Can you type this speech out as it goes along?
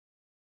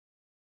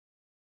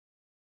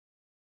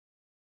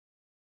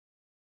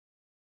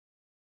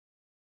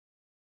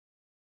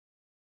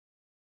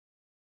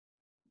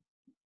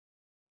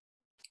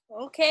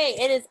Okay,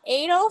 it is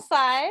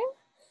 8:05,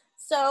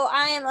 so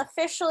I am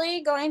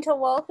officially going to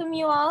welcome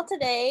you all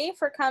today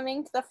for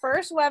coming to the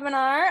first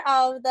webinar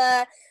of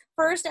the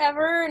first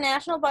ever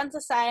National Button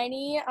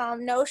Society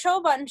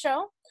No-Show Button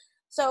Show.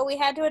 So we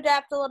had to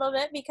adapt a little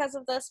bit because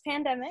of this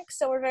pandemic,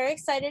 so we're very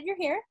excited you're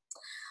here.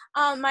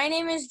 My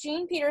name is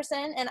Jean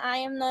Peterson, and I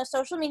am the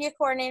social media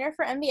coordinator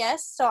for MBS,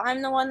 so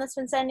I'm the one that's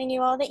been sending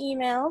you all the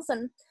emails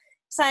and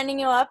signing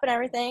you up and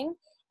everything.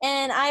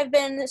 And I've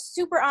been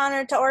super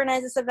honored to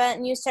organize this event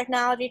and use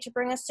technology to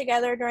bring us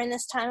together during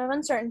this time of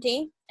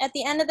uncertainty. At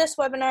the end of this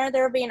webinar,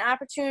 there will be an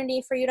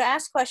opportunity for you to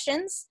ask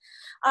questions.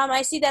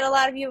 I see that a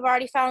lot of you have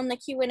already found the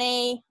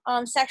Q&A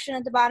section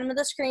at the bottom of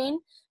the screen,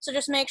 so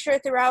just make sure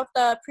throughout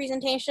the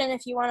presentation,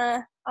 if you want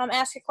to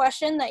ask a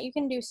question, that you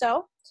can do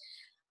so.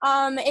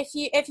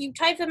 If you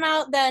type them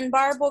out, then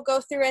Barb will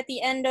go through at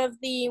the end of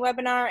the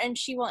webinar and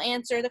she will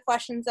answer the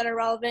questions that are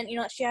relevant,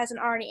 that she hasn't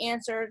already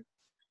answered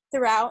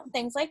throughout,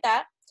 things like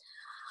that.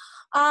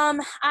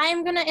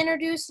 I'm going to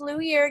introduce Lou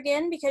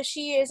Yergin because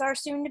she is our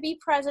soon-to-be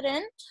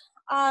president,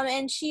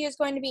 and she is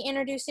going to be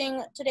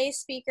introducing today's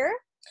speaker.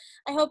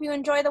 I hope you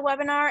enjoy the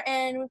webinar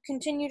and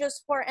continue to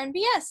support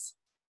NBS.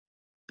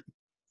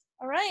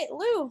 All right,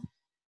 Lou.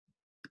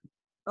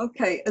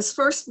 Okay, as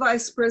first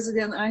vice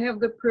president, I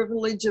have the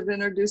privilege of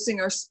introducing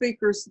our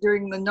speakers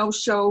during the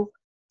No-Show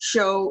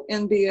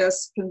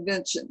NBS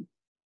convention.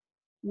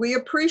 We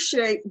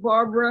appreciate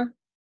Barbara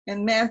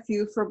and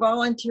Matthew for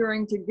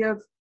volunteering to give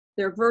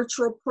their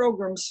virtual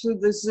programs through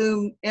the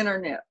Zoom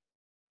internet.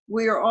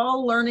 We are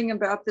all learning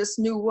about this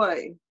new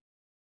way.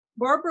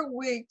 Barbara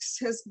Weeks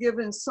has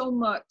given so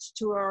much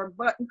to our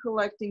button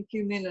collecting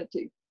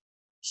community.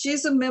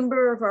 She's a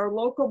member of our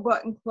local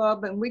button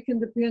club, and we can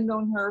depend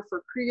on her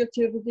for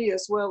creativity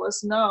as well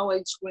as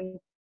knowledge when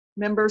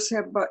members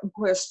have button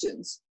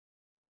questions.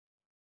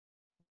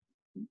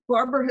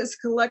 Barbara has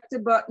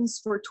collected buttons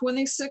for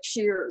 26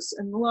 years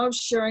and loves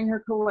sharing her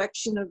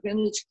collection of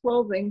vintage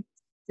clothing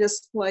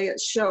display at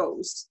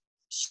shows.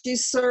 She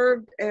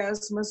served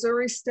as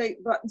Missouri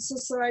State Button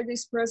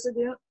Society's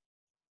president,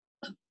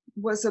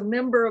 was a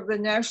member of the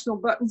National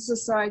Button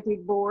Society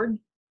board,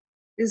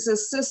 is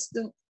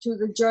assistant to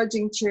the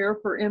judging chair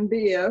for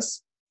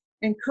MBS,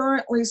 and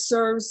currently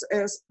serves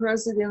as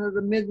president of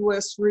the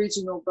Midwest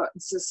Regional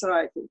Button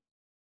Society.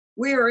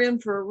 We are in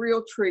for a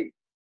real treat.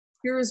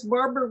 Here is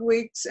Barbara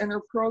Weeks and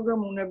her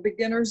program on a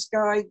beginner's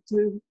guide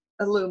to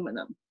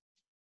aluminum.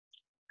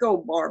 Go,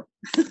 Barb.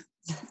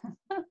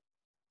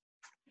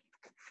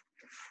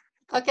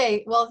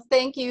 Okay, well,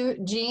 thank you,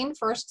 Jean,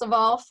 first of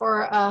all,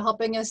 for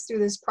helping us through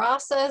this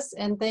process.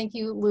 And thank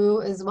you,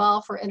 Lou, as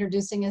well, for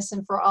introducing us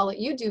and for all that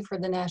you do for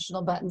the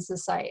National Button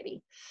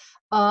Society.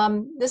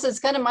 This is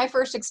kind of my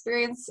first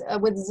experience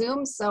with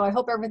Zoom, so I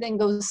hope everything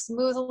goes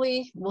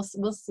smoothly.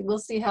 We'll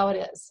see how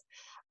it is.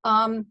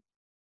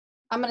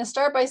 I'm going to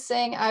start by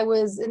saying I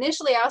was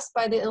initially asked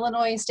by the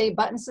Illinois State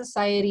Button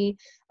Society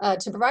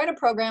to provide a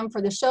program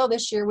for the show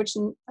this year, which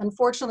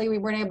unfortunately we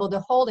weren't able to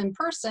hold in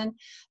person.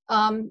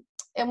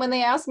 And when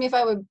they asked me if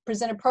I would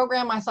present a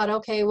program, I thought,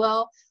 okay,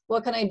 well,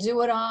 what can I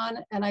do it on?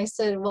 And I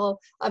said, well,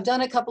 I've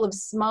done a couple of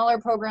smaller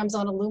programs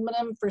on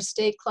aluminum for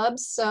state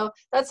clubs. So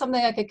that's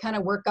something I could kind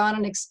of work on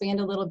and expand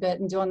a little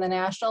bit and do on the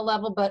national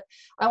level. But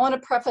I want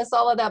to preface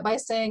all of that by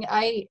saying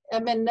I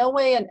am in no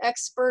way an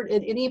expert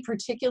in any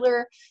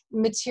particular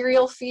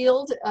material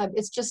field.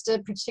 It's just a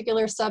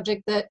particular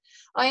subject that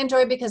I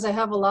enjoy because I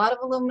have a lot of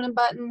aluminum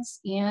buttons,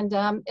 and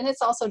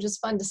it's also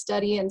just fun to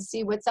study and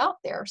see what's out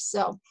there.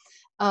 So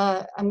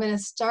I'm going to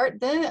start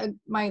then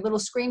my little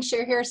screen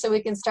share here so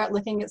we can start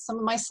looking at some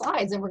of my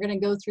slides, and we're going to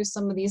go through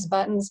some of these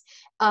buttons.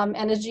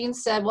 And as Jean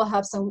said, we'll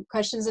have some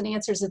questions and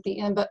answers at the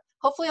end, but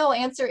hopefully I'll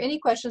answer any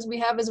questions we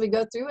have as we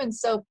go through, and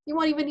so you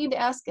won't even need to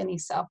ask any.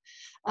 So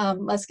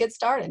let's get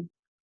started.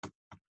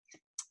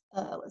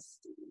 Let's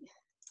see.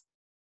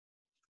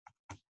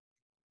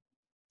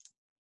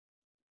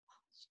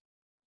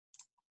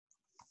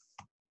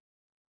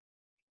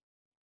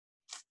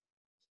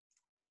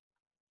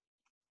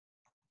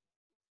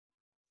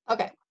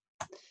 Okay,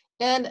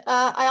 and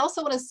I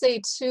also want to say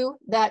too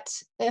that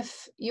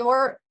if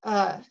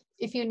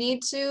you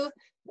need to,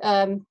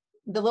 the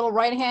little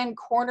right-hand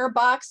corner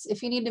box,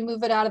 if you need to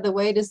move it out of the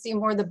way to see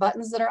more of the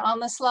buttons that are on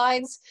the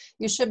slides,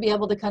 you should be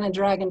able to kind of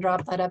drag and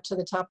drop that up to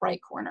the top right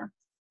corner.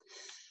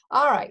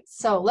 All right,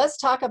 so let's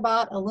talk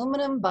about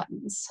aluminum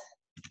buttons.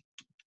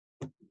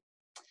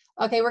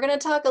 Okay, we're going to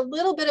talk a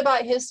little bit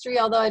about history,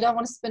 although I don't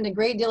want to spend a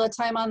great deal of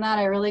time on that.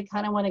 I really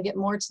kind of want to get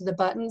more to the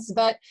buttons,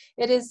 but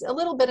it is a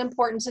little bit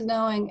important to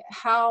knowing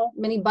how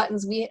many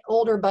buttons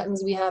older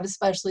buttons we have,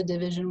 especially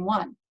Division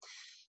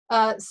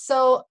I.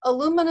 So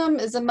aluminum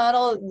is a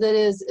metal that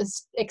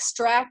is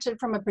extracted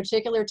from a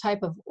particular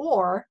type of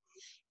ore,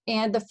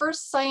 and the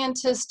first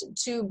scientist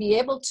to be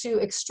able to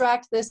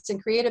extract this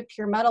and create a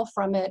pure metal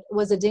from it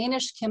was a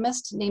Danish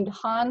chemist named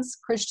Hans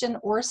Christian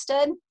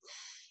Ørsted.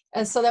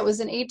 And so that was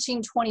in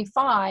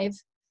 1825.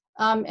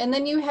 And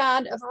then you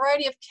had a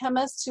variety of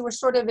chemists who were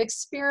sort of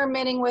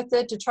experimenting with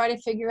it to try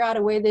to figure out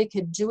a way they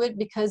could do it,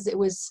 because it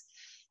was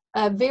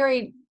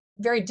very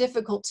very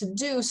difficult to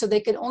do, so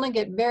they could only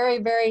get very,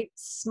 very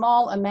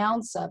small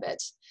amounts of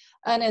it.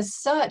 And as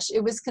such,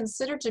 it was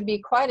considered to be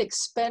quite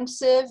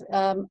expensive.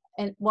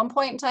 At one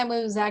point in time,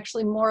 it was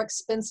actually more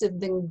expensive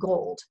than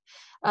gold.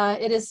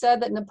 It is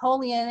said that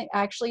Napoleon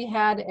III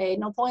had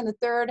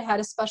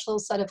a special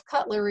set of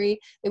cutlery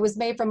that was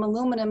made from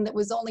aluminum that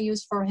was only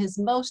used for his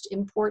most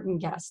important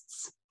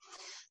guests.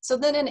 So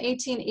then in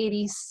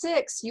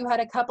 1886, you had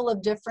a couple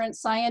of different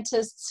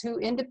scientists who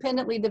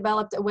independently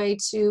developed a way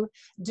to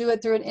do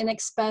it through an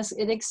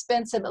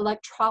inexpensive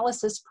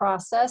electrolysis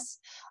process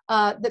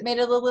that made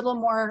it a little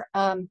more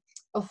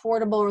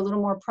affordable or a little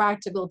more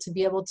practical to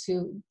be able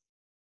to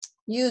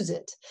use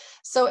it.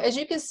 So as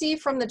you can see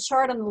from the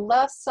chart on the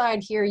left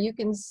side here, you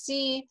can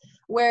see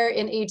where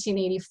in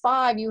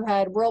 1885 you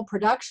had world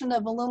production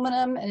of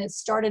aluminum, and it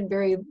started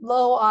very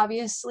low,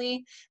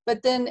 obviously,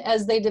 but then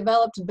as they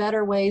developed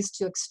better ways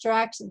to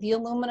extract the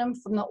aluminum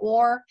from the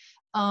ore,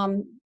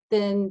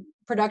 then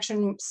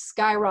production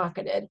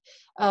skyrocketed.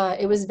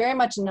 It was very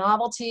much a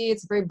novelty.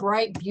 It's a very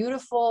bright,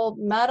 beautiful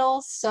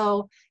metal,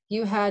 so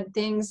you had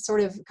things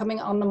sort of coming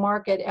on the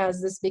market as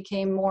this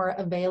became more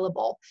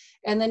available.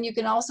 And then you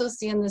can also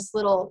see in this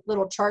little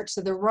chart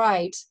to the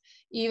right,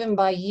 even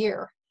by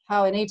year,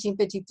 how in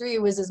 1853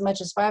 it was as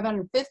much as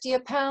 550 a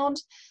pound,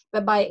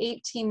 but by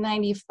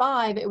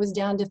 1895 it was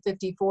down to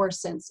 54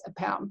 cents a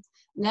pound.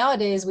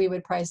 Nowadays we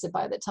would price it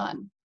by the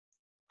ton.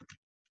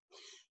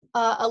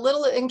 A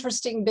little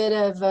interesting bit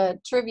of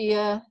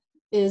trivia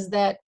is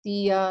that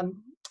the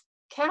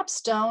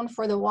capstone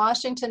for the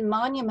Washington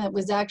Monument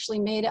was actually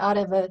made out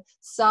of a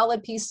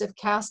solid piece of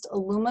cast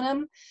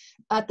aluminum.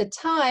 At the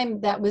time,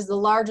 that was the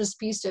largest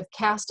piece of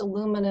cast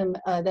aluminum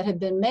that had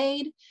been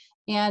made.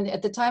 And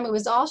at the time, it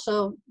was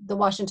also, the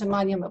Washington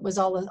Monument was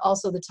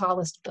also the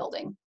tallest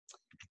building.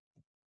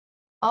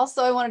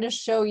 Also, I wanted to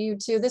show you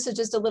too, this is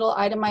just a little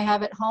item I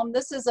have at home.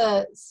 This is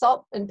a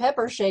salt and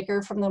pepper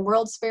shaker from the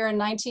World's Fair in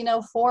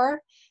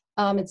 1904.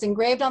 It's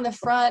engraved on the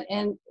front,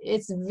 and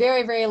it's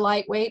very, very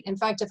lightweight. In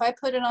fact, if I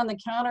put it on the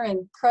counter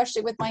and crushed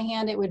it with my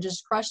hand, it would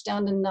just crush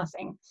down to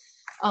nothing.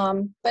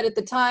 But at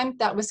the time,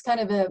 that was kind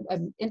of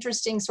an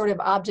interesting sort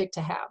of object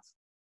to have.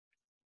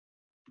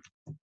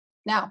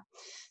 Now,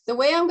 the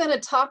way I'm going to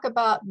talk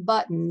about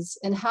buttons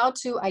and how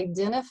to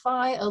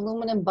identify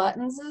aluminum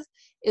buttons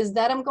is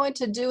that I'm going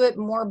to do it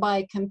more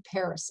by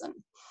comparison.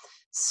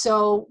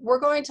 So we're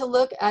going to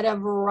look at a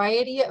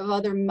variety of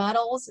other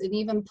metals and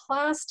even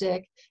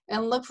plastic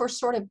and look for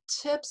sort of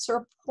tips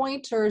or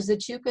pointers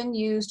that you can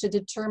use to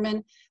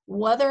determine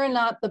whether or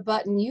not the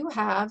button you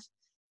have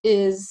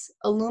is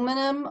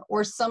aluminum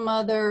or some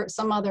other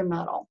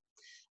metal.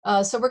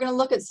 So we're going to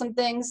look at some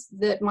things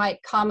that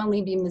might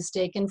commonly be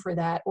mistaken for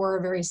that, or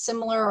are very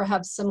similar or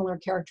have similar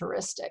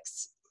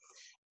characteristics.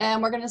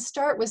 And we're going to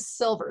start with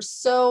silver.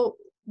 So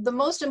the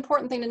most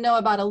important thing to know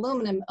about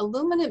aluminum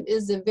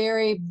is a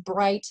very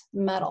bright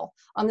metal.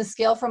 On the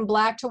scale from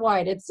black to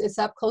white, it's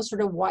up closer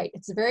to white.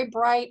 It's very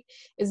bright,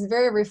 it's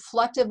very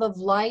reflective of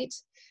light,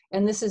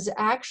 and this is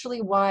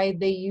actually why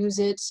they use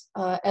it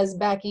as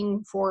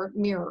backing for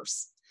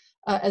mirrors,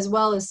 as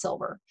well as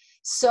silver.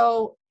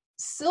 So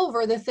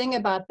silver, the thing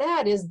about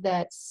that is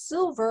that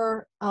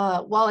silver,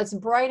 while it's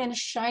bright and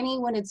shiny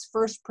when it's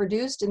first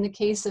produced, in the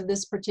case of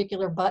this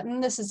particular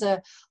button, this is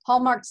a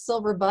hallmarked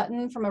silver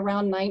button from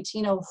around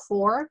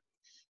 1904.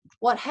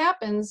 What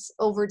happens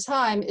over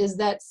time is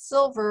that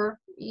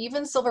silver,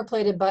 even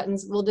silver-plated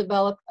buttons, will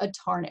develop a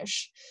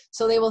tarnish.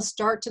 So they will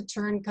start to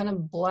turn kind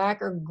of black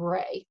or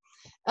gray.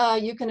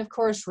 You can, of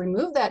course,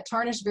 remove that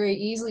tarnish very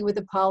easily with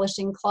a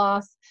polishing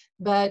cloth,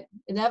 but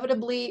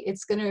inevitably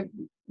it's going to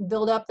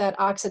build up that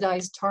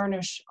oxidized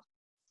tarnish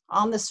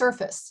on the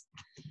surface.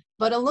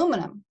 But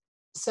aluminum.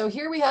 So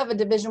here we have a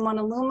Division I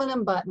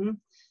aluminum button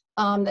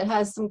that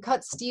has some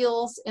cut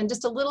steels and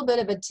just a little bit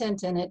of a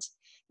tint in it.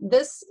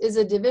 This is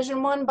a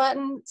Division I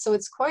button, so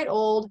it's quite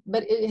old,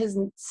 but it is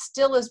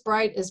still as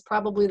bright as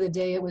probably the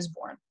day it was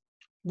born,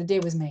 the day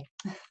it was made.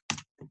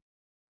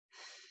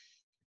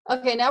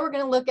 Okay, now we're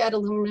going to look at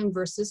aluminum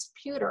versus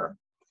pewter.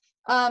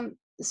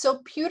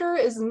 So pewter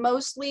is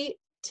mostly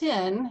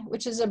tin,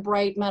 which is a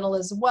bright metal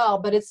as well,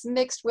 but it's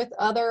mixed with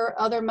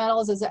other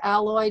metals as an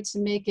alloy to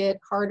make it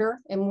harder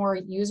and more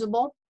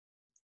usable.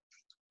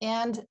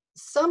 And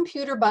some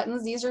pewter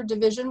buttons, these are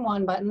Division I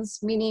buttons,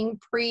 meaning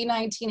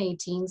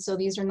pre-1918, so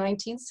these are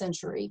 19th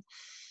century.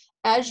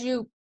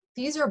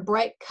 These are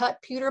bright cut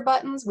pewter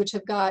buttons, which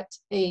have got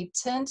a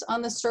tint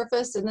on the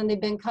surface, and then they've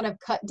been kind of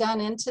cut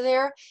down into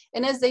there.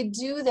 And as they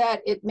do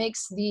that, it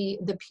makes the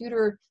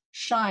pewter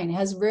shine. It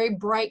has very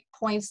bright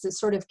points that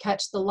sort of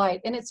catch the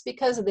light, and it's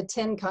because of the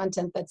tin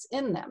content that's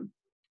in them.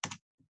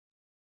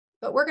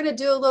 But we're going to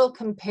do a little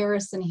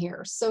comparison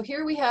here. So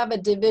here we have a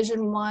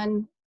Division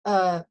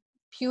I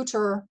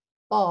pewter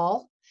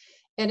ball,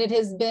 and it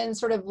has been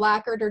sort of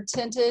lacquered or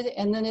tinted,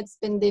 and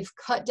then they've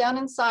cut down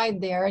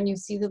inside there, and you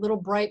see the little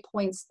bright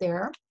points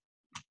there.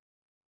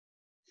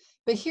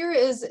 But here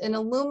is an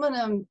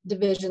aluminum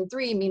Division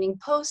III, meaning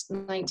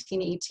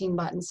post-1918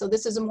 button. So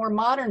this is a more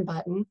modern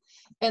button,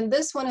 And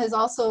this one has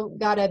also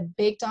got a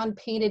baked on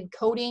painted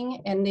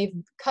coating, and they've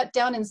cut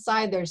down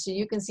inside there so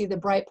you can see the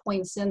bright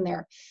points in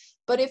there.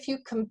 But if you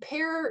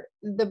compare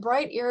the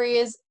bright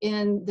areas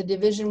in the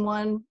Division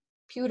I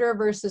pewter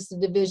versus the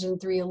Division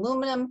III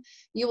aluminum,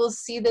 you will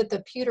see that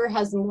the pewter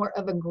has more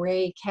of a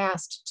gray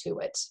cast to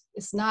it.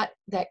 It's not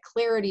that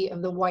clarity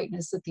of the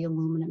whiteness that the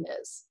aluminum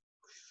is.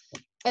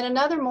 And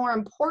another more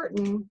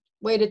important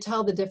way to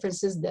tell the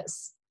difference is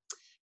this.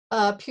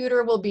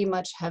 Pewter will be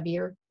much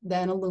heavier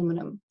than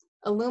aluminum.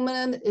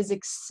 Aluminum is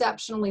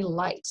exceptionally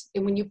light.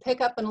 And when you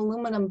pick up an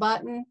aluminum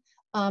button,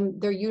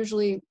 they're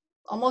usually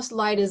almost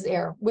light as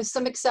air, with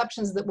some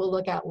exceptions that we'll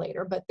look at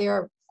later, but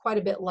they're quite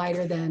a bit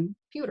lighter than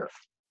pewter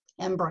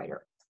and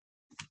brighter.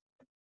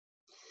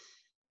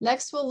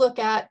 Next, we'll look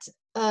at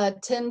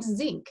tinned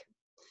zinc.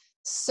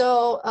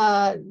 So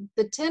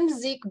the tinned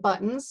zinc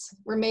buttons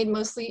were made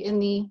mostly in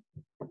the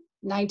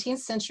 19th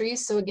century,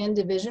 so again,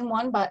 Division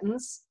I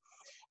buttons.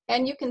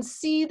 And you can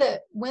see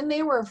that when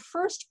they were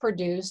first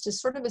produced,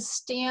 is sort of a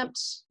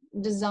stamped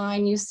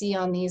design you see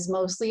on these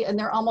mostly, and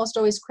they're almost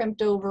always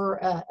crimped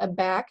over a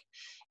back.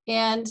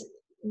 And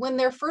when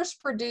they're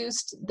first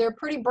produced, they're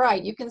pretty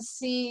bright. You can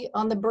see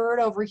on the bird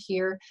over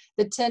here,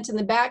 the tint in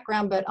the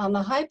background, but on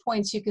the high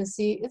points, you can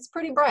see it's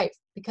pretty bright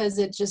because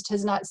it just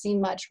has not seen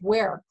much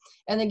wear.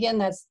 And again,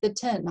 that's the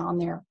tint on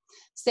there.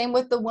 Same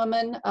with the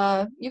woman.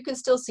 You can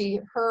still see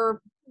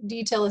her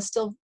detail is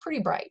still pretty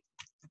bright.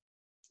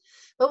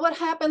 But what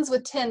happens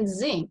with tin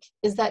zinc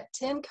is that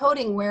tin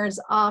coating wears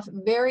off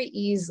very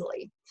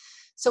easily.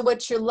 So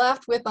what you're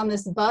left with on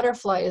this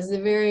butterfly is a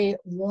very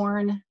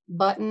worn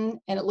button,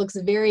 and it looks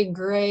very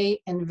gray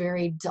and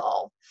very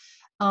dull.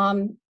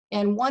 And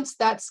once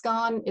that's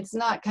gone, it's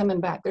not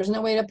coming back. There's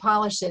no way to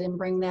polish it and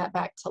bring that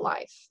back to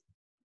life.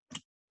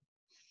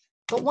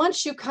 But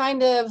once you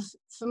kind of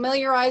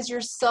familiarize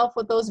yourself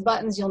with those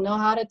buttons, you'll know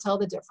how to tell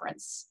the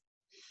difference.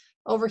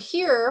 Over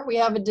here, we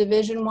have a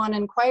Division I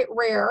and quite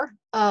rare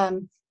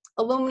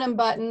aluminum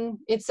button.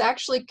 It's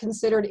actually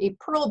considered a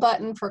pearl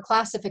button for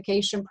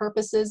classification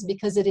purposes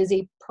because it is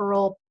a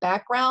pearl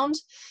background.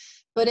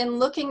 But in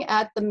looking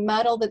at the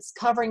metal that's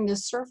covering the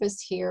surface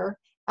here,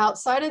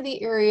 outside of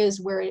the areas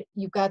where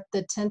you've got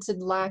the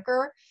tinted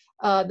lacquer,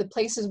 the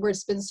places where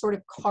it's been sort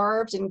of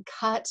carved and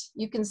cut,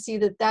 you can see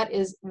that that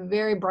is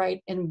very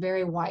bright and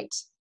very white.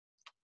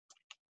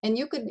 And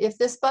you could, if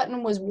this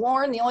button was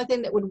worn, the only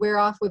thing that would wear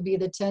off would be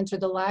the tint or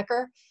the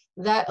lacquer.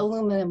 That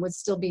aluminum would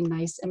still be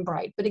nice and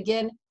bright. But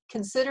again,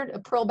 considered a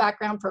pearl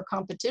background for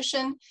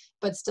competition,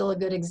 but still a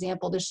good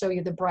example to show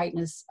you the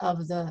brightness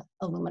of the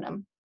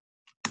aluminum.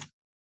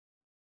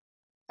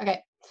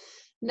 Okay,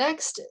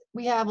 next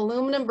we have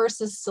aluminum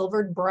versus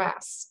silvered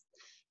brass.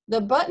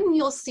 The button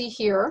you'll see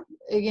here,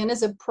 again,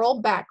 is a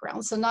pearl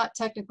background, so not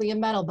technically a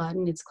metal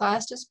button. It's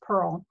classed as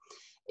pearl.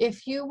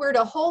 If you were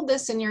to hold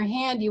this in your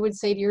hand, you would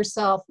say to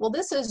yourself, well,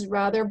 this is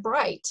rather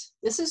bright.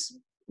 This is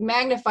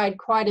magnified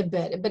quite a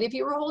bit. But if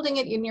you were holding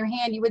it in your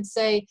hand, you would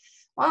say,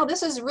 wow,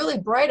 this is really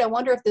bright. I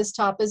wonder if this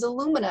top is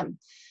aluminum.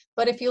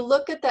 But if you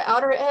look at the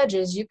outer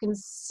edges, you can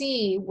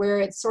see where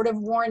it's sort of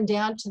worn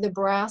down to the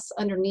brass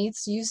underneath.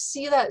 So you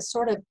see that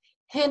sort of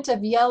hint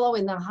of yellow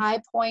in the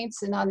high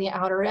points and on the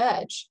outer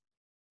edge.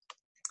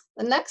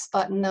 The next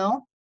button,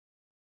 though,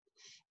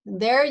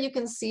 there you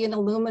can see an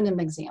aluminum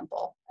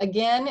example.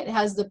 Again, it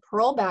has the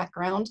pearl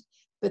background,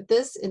 but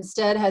this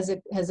instead has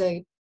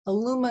a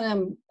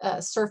aluminum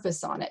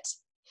surface on it.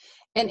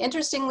 And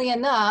interestingly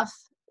enough,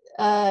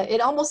 they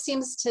almost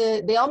seem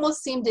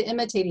to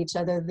imitate each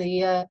other.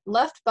 The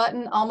left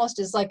button almost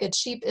is like a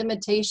cheap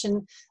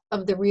imitation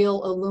of the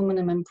real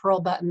aluminum and pearl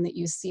button that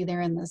you see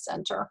there in the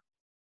center.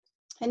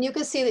 And you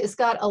can see that it's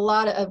got a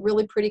lot of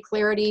really pretty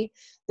clarity.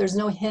 There's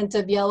no hint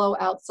of yellow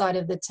outside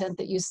of the tint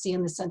that you see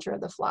in the center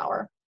of the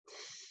flower.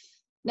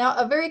 Now,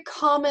 a very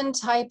common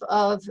type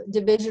of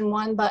Division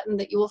I button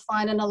that you will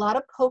find in a lot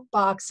of poke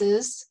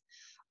boxes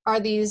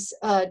are these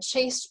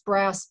chased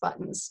brass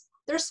buttons.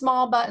 They're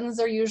small buttons.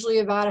 They're usually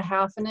about a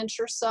 ½ inch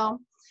or so.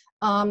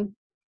 And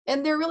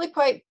they're really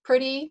quite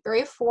pretty,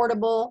 very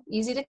affordable,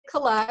 easy to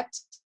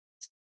collect.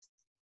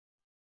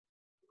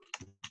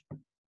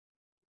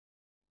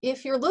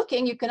 If you're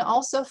looking, you can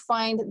also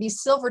find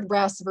these silvered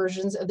brass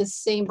versions of the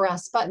same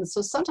brass buttons.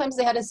 So sometimes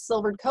they had a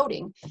silvered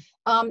coating.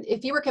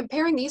 If you were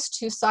comparing these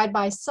two side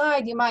by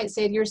side, you might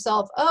say to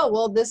yourself, oh,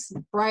 well, this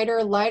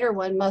brighter, lighter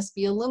one must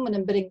be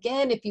aluminum. But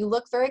again, if you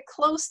look very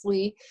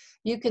closely,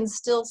 you can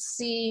still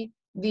see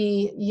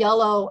the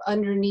yellow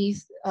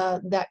underneath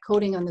that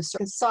coating on the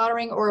surface.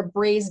 Soldering or a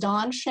brazed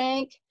on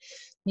shank,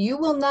 you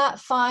will not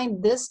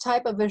find this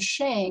type of a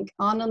shank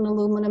on an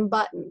aluminum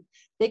button.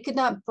 They could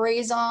not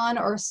braze on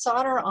or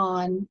solder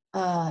on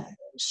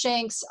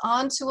shanks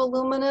onto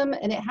aluminum,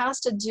 and it has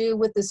to do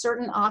with the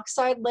certain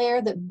oxide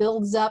layer that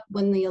builds up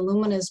when the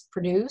aluminum is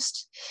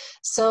produced.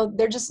 So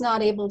they're just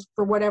not able,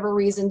 for whatever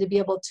reason, to be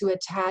able to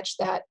attach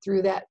that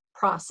through that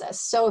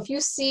process. So if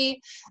you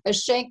see a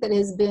shank that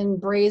has been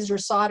brazed or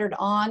soldered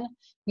on,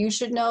 you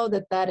should know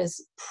that that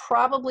is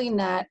probably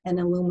not an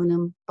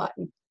aluminum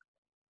button.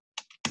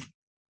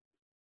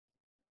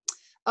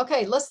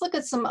 Okay, let's look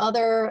at some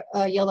other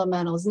yellow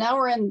metals. Now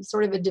we're in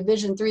sort of a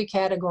Division III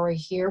category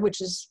here, which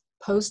is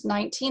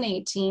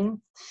post-1918.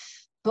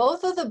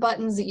 Both of the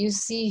buttons that you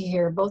see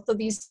here, both of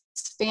these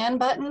fan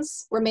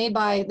buttons, were made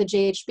by the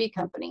JHB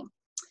company.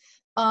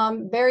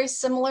 Very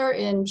similar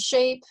in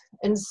shape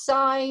and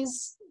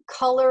size,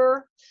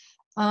 color,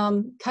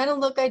 kind of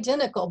look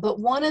identical, but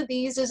one of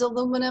these is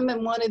aluminum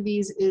and one of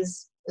these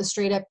is a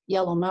straight up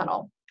yellow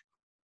metal.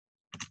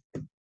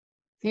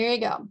 Here you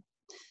go.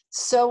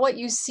 So what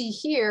you see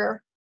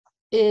here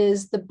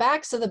is the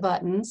backs of the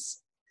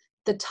buttons.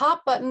 The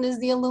top button is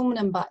the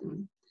aluminum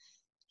button.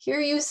 Here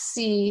you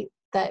see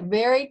that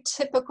very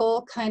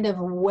typical kind of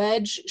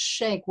wedge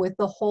shank with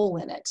the hole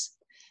in it.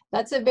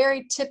 That's a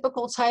very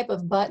typical type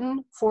of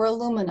button for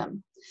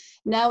aluminum.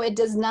 Now, it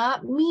does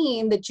not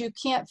mean that you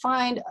can't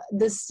find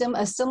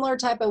a similar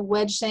type of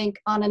wedge shank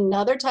on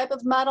another type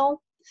of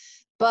metal,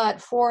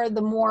 but for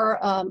the more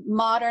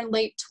modern,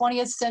 late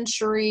 20th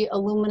century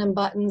aluminum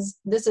buttons,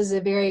 this is a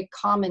very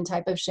common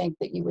type of shank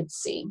that you would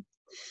see.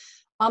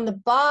 On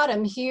the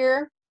bottom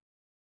here,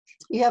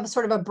 you have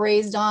sort of a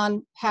brazed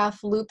on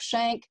half loop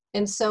shank.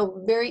 And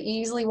so very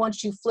easily,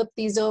 once you flip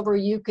these over,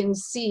 you can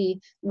see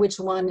which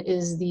one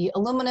is the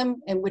aluminum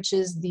and which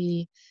is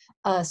the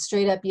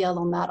straight up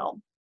yellow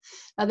metal.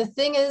 Now the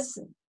thing is,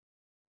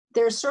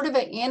 there's sort of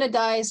an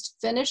anodized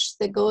finish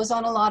that goes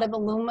on a lot of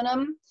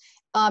aluminum.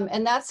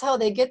 And that's how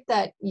they get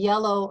that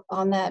yellow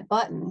on that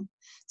button.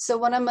 So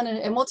what I'm gonna,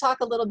 and we'll talk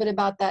a little bit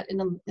about that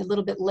in a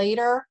little bit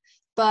later,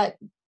 but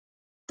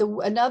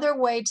another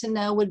way to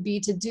know would be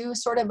to do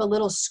sort of a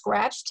little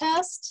scratch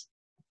test.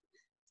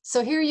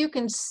 So here you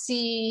can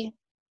see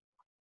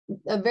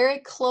a very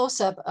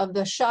close-up of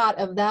the shot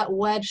of that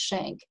wedge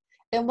shank.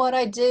 And what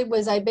I did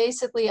was I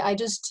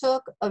just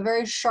took a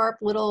very sharp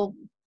little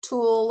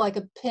tool, like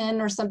a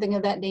pin or something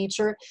of that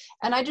nature,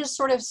 and I just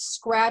sort of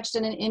scratched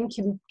in an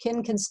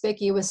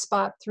inconspicuous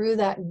spot through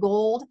that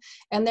gold,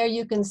 and there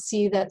you can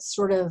see that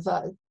sort of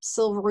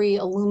silvery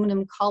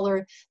aluminum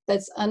color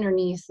that's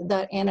underneath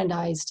that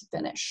anodized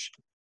finish.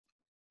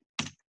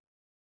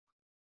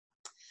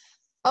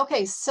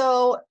 Okay,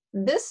 so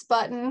this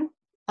button,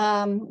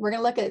 we're going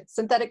to look at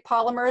synthetic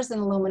polymers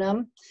and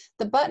aluminum.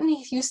 The button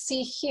you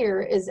see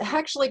here is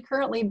actually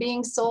currently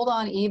being sold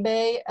on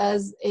eBay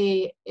as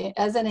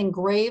an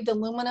engraved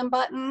aluminum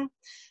button,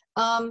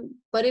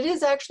 but it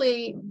is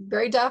actually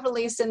very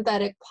definitely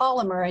synthetic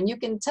polymer, and you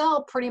can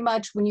tell pretty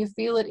much when you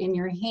feel it in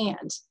your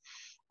hand.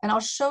 And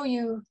I'll show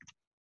you.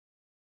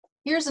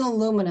 Here's an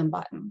aluminum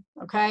button,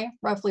 okay?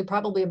 Roughly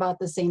probably about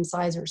the same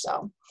size or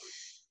so.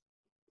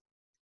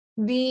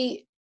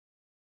 The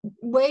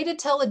way to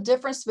tell the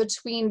difference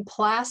between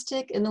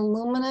plastic and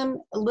aluminum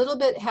a little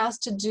bit has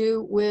to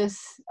do with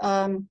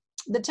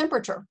the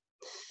temperature.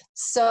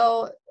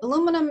 So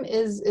aluminum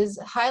is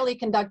highly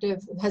conductive,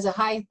 has a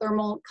high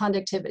thermal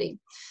conductivity.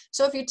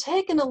 So if you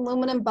take an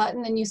aluminum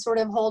button and you sort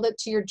of hold it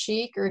to your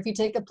cheek, or if you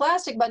take a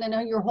plastic button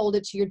and you hold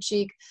it to your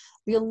cheek,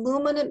 the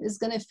aluminum is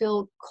going to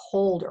feel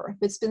colder. If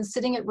it's been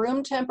sitting at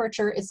room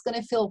temperature, it's going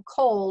to feel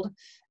cold,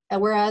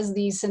 whereas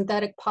the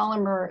synthetic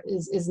polymer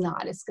is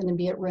not. It's going to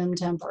be at room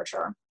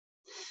temperature.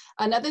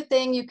 Another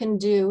thing you can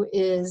do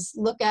is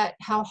look at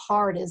how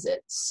hard is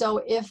it.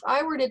 So if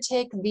I were to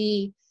take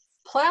the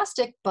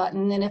plastic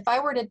button and if I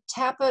were to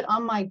tap it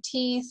on my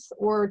teeth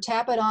or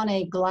tap it on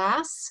a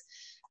glass,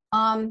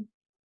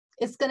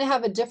 it's going to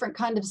have a different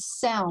kind of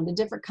sound, a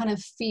different kind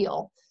of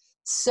feel.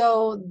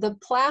 So the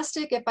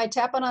plastic, if I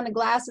tap it on a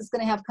glass, it's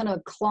going to have kind of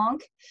a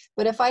clunk.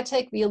 But if I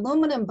take the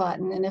aluminum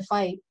button and if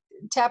I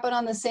tap it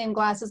on the same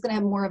glass, it's going to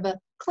have more of a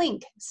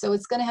clink. So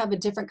it's going to have a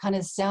different kind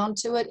of sound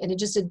to it and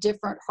just a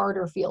different,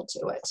 harder feel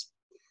to it.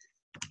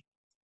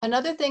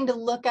 Another thing to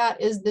look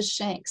at is the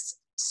shanks.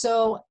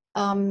 So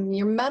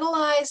your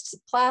metallized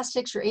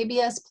plastics, your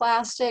ABS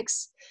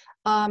plastics,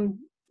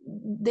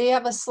 they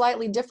have a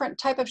slightly different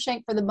type of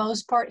shank for the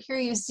most part. Here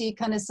you see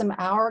kind of some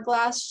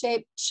hourglass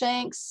shaped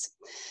shanks.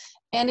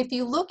 And if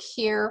you look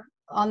here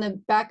on the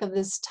back of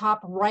this top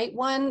right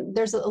one,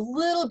 there's a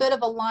little bit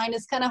of a line.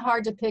 It's kind of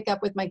hard to pick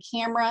up with my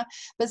camera,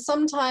 but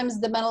sometimes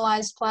the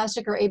metallized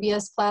plastic or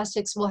ABS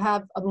plastics will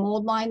have a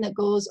mold line that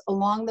goes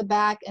along the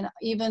back and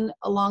even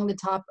along the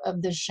top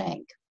of the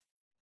shank.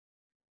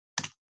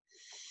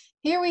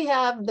 Here we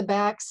have the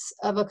backs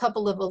of a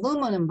couple of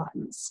aluminum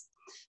buttons.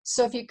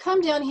 So if you come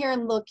down here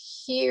and look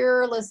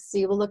here, let's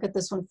see, we'll look at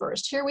this one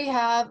first. Here we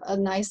have a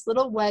nice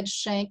little wedge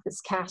shank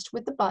that's cast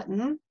with the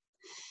button.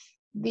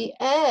 The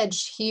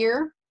edge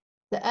here,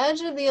 the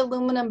edge of the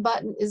aluminum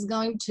button is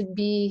going to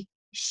be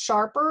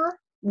sharper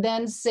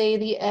than, say,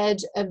 the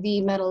edge of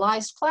the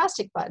metallized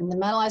plastic button. The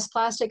metallized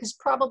plastic is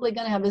probably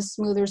going to have a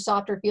smoother,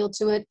 softer feel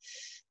to it.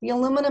 The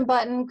aluminum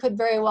button could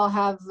very well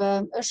have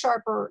a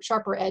sharper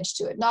edge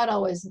to it. Not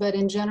always, but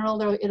in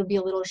general, it'll be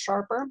a little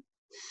sharper.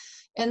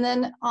 And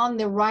then on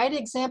the right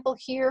example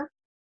here,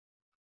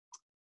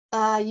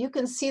 you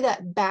can see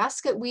that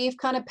basket weave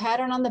kind of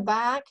pattern on the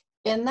back.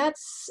 And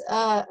that's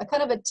a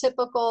kind of a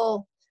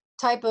typical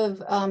type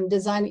of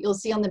design that you'll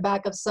see on the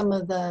back of some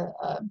of the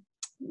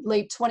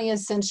late 20th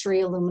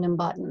century aluminum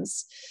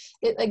buttons.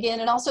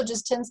 It also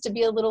just tends to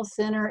be a little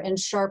thinner and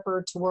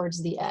sharper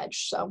towards the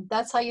edge. So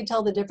that's how you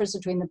tell the difference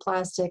between the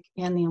plastic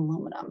and the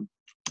aluminum.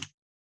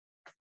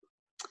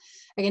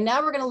 Okay,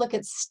 now we're going to look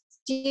at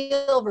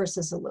steel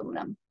versus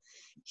aluminum.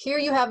 Here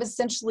you have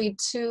essentially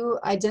two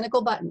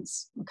identical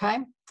buttons, okay?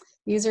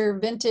 These are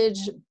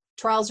vintage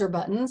trouser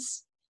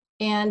buttons,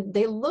 and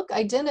they look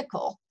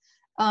identical.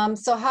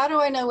 So how do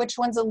I know which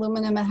one's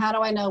aluminum and how do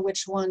I know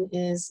which one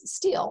is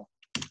steel?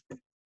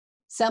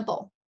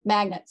 Simple,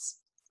 magnets.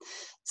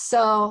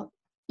 So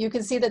you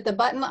can see that the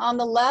button on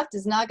the left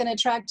is not going to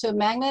attract to a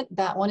magnet.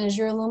 That one is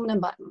your aluminum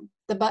button.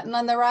 The button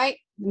on the right,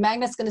 the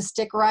magnet's going to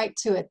stick right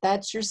to it.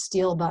 That's your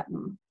steel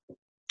button.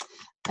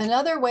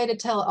 Another way to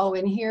tell, oh,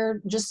 and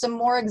here, just some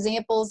more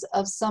examples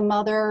of some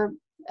other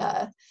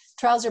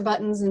trouser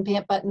buttons and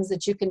pant buttons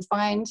that you can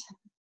find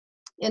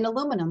in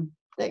aluminum.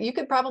 That you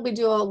could probably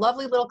do a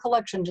lovely little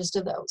collection just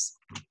of those.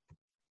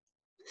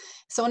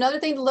 So another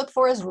thing to look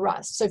for is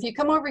rust. So if you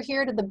come over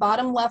here to the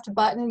bottom left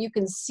button, you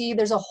can see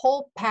there's a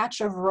whole patch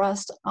of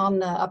rust on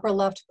the upper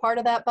left part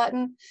of that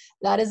button.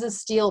 That is a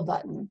steel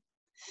button.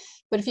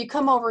 But if you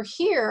come over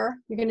here,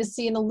 you're going to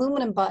see an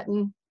aluminum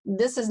button.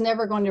 This is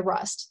never going to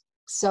rust.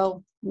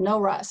 So no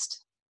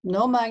rust,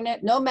 no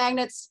magnet, no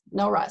magnets,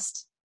 no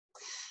rust.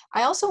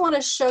 I also want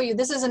to show you,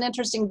 this is an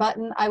interesting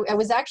button. I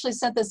was actually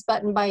sent this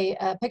button by,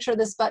 a picture of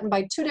this button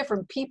by two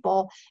different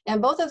people, and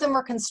both of them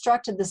were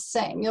constructed the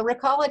same. You'll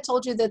recall I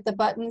told you that the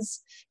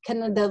buttons,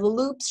 the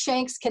loop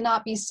shanks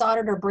cannot be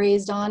soldered or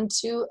brazed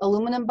onto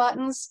aluminum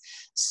buttons.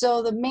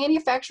 So the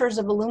manufacturers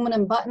of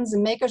aluminum buttons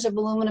and makers of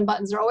aluminum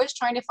buttons are always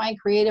trying to find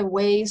creative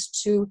ways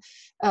to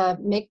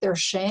make their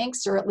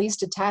shanks, or at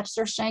least attach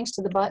their shanks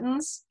to the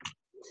buttons.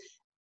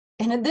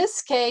 And in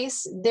this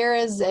case, there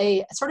is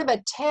a sort of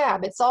a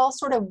tab. It's all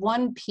sort of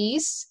one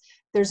piece.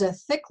 There's a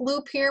thick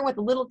loop here with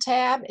a little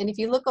tab. And if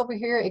you look over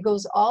here, it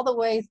goes all the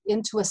way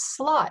into a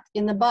slot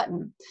in the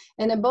button.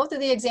 And in both of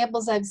the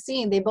examples I've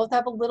seen, they both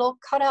have a little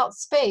cutout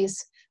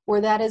space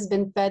where that has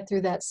been fed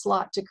through that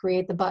slot to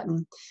create the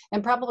button.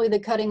 And probably the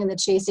cutting and the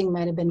chasing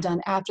might have been done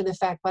after the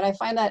fact, but I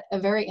find that a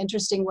very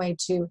interesting way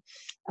to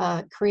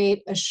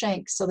create a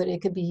shank so that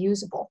it could be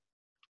usable.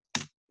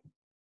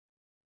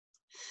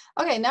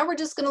 Okay, now we're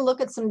just going to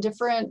look at some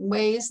different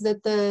ways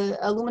that the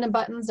aluminum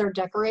buttons are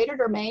decorated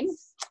or made.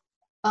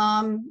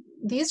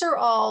 These are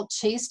all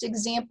chased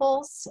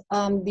examples.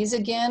 These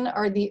again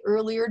are the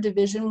earlier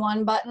Division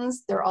I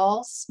buttons. They're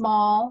all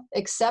small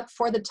except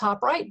for the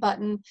top right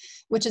button,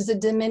 which is a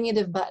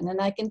diminutive button.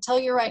 And I can tell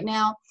you right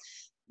now,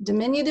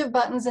 diminutive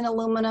buttons in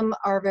aluminum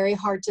are very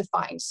hard to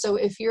find. So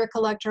if you're a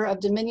collector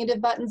of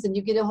diminutive buttons and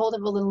you get a hold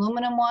of an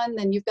aluminum one,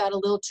 then you've got a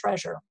little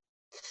treasure.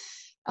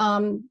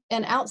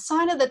 And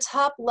outside of the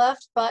top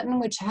left button,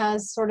 which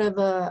has sort of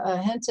a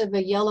hint of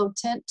a yellow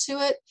tint to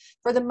it,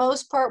 for the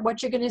most part,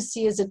 what you're going to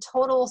see is a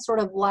total sort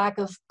of lack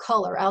of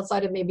color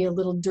outside of maybe a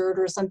little dirt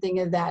or something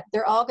of that.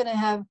 They're all going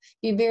to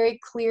be very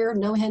clear,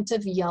 no hint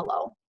of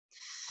yellow.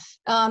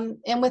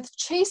 And with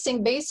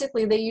chasing,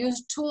 basically, they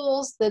use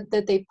tools that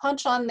they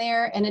punch on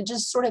there, and it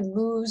just sort of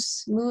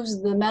moves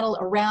the metal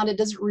around. It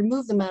doesn't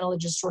remove the metal, it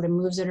just sort of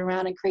moves it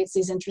around and creates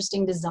these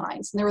interesting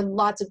designs. And there were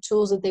lots of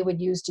tools that they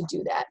would use to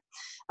do that.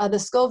 The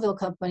Scoville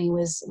company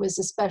was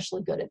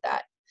especially good at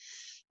that.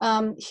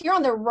 Here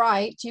on the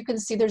right, you can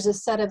see there's a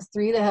set of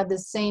 3 that have the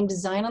same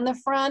design on the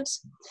front.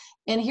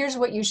 And here's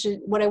what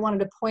I wanted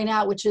to point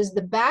out, which is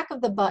the back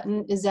of the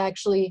button is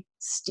actually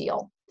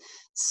steel.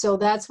 So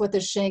that's what the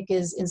shank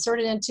is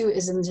inserted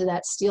into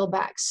that steel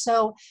back.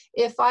 So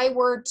if I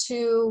were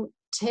to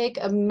take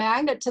a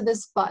magnet to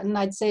this button,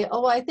 I'd say,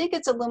 oh, I think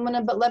it's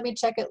aluminum, but let me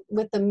check it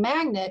with the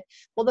magnet.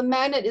 Well, the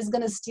magnet is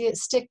going to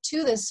stick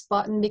to this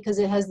button because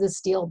it has the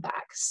steel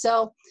back.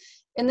 So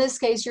in this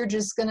case, you're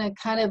just going to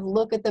kind of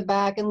look at the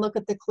back and look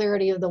at the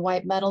clarity of the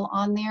white metal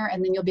on there,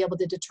 and then you'll be able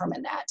to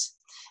determine that.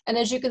 And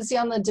as you can see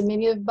on the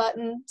diminutive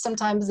button,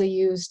 sometimes they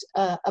used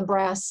a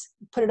brass,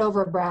 put it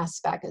over a brass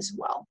back as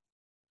well.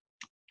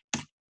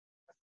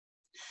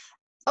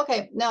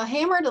 Okay, now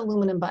hammered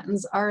aluminum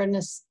buttons are an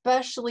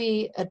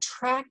especially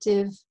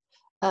attractive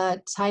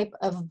type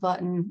of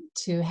button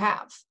to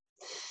have.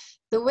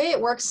 The way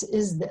it works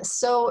is this.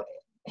 So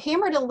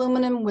hammered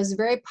aluminum was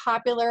very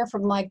popular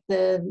from like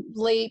the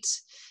late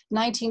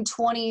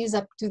 1920s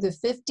up to the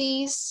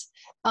 50s.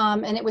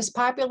 And it was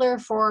popular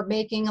for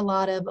making a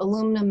lot of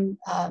aluminum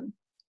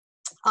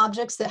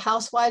objects that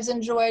housewives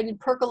enjoyed,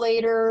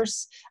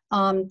 percolators,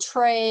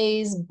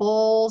 trays,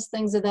 bowls,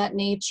 things of that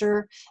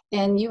nature.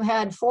 And you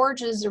had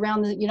forges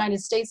around the United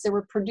States that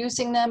were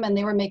producing them, and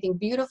they were making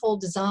beautiful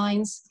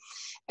designs.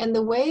 And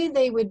the way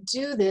they would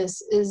do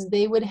this is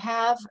they would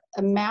have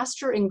a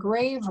master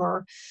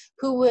engraver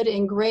who would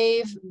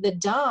engrave the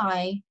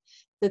die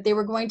that they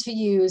were going to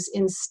use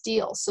in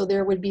steel. So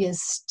there would be a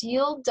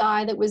steel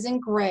die that was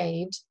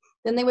engraved.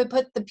 Then they would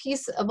put the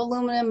piece of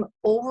aluminum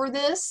over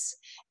this,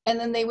 and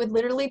then they would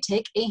literally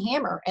take a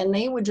hammer and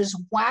they would just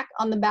whack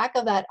on the back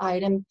of that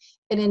item.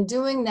 And in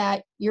doing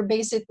that, you're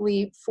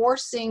basically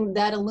forcing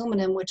that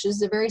aluminum, which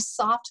is a very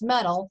soft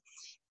metal,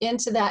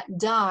 into that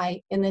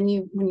die, and then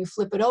when you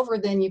flip it over,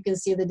 then you can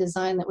see the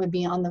design that would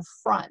be on the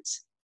front.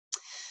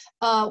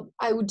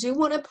 I do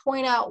want to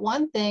point out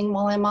one thing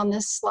while I'm on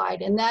this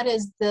slide, and that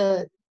is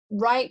the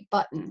right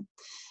button.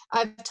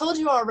 I've told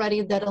you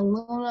already that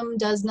aluminum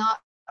does not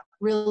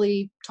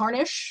really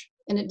tarnish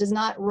and it does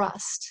not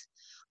rust.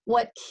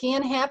 What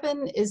can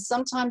happen is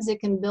sometimes it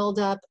can build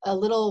up a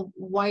little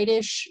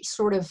whitish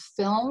sort of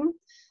film.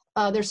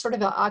 There's sort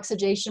of an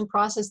oxidation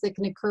process that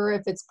can occur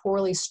if it's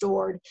poorly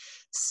stored.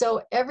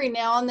 So every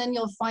now and then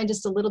you'll find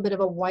just a little bit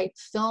of a white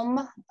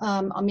film,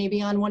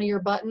 maybe on one of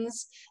your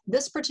buttons.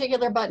 This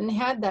particular button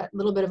had that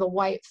little bit of a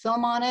white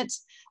film on it.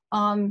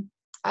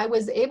 I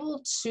was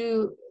able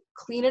to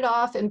clean it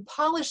off and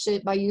polish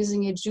it by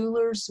using a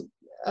jeweler's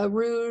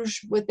rouge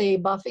with a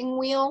buffing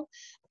wheel.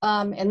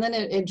 And then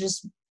it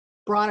just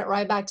brought it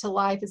right back to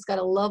life. It's got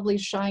a lovely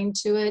shine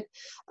to it.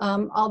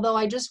 Although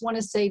I just want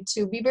to say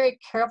to be very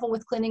careful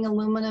with cleaning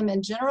aluminum.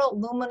 In general,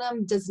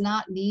 aluminum does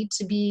not need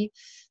to be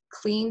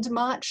cleaned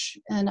much.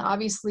 And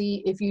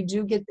obviously, if you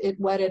do get it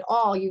wet at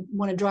all, you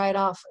want to dry it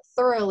off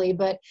thoroughly.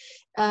 But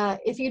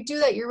if you do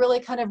that, you're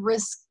really kind of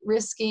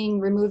risking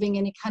removing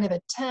any kind of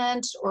a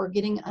tent or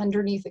getting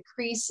underneath a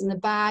crease in the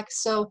back.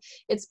 So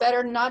it's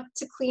better not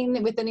to clean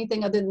it with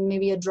anything other than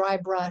maybe a dry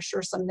brush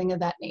or something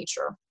of that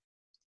nature.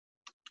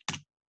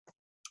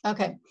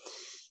 Okay,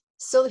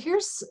 so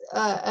here's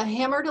a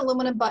hammered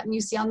aluminum button you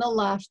see on the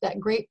left, that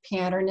grape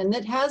pattern, and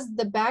it has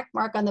the back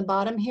mark on the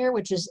bottom here,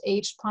 which is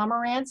H.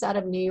 Pomerantz out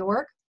of New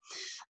York.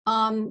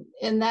 And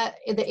that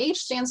the H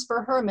stands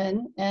for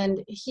Herman,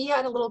 and he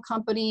had a little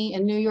company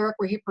in New York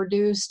where he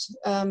produced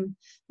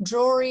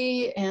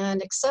jewelry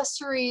and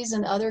accessories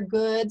and other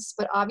goods,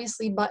 but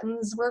obviously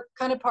buttons were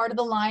kind of part of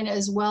the line,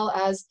 as well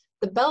as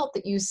the belt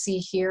that you see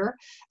here.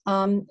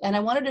 And I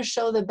wanted to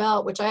show the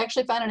belt, which I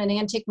actually found in an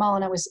antique mall,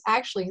 and I was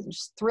actually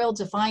just thrilled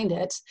to find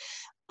it.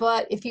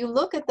 But if you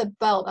look at the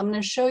belt, I'm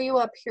going to show you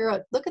up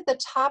here, look at the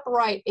top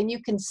right, and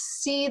you can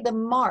see the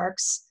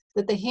marks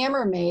that the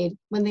hammer made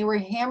when they were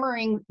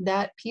hammering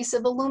that piece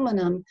of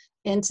aluminum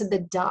into the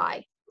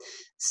die.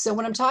 So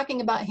when I'm talking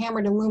about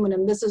hammered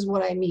aluminum, this is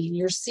what I mean.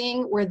 You're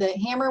seeing where the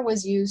hammer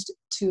was used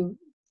to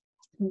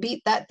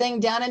beat that thing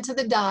down into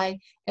the die,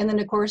 and then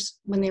of course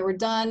when they were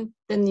done,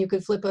 then you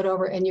could flip it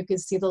over and you could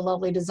see the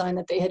lovely design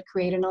that they had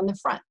created on the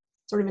front,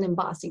 sort of an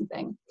embossing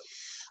thing.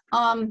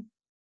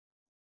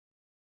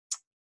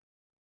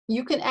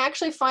 You can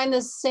actually find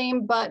the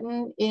same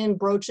button in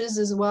brooches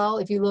as well.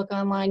 If you look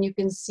online, you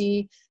can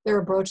see there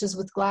are brooches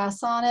with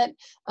glass on it.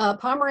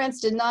 Pomerantz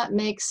did not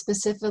make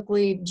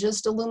specifically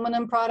just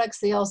aluminum products.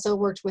 They also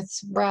worked with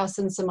brass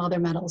and some other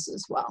metals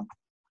as well.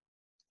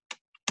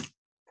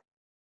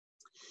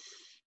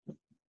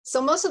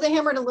 So most of the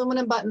hammered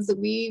aluminum buttons that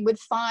we would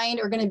find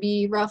are going to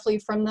be roughly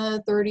from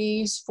the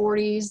 30s,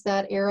 40s,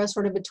 that era,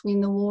 sort of between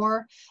the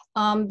war.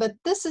 But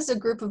this is a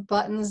group of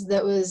buttons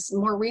that was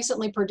more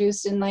recently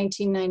produced in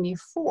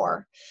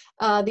 1994.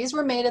 These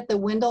were made at the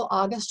Wendell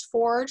August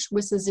Forge,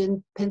 which is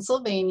in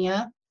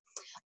Pennsylvania.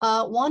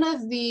 One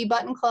of the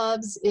button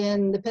clubs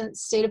in the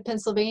state of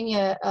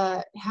Pennsylvania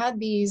had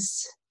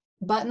these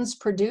buttons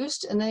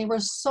produced, and they were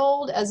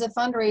sold as a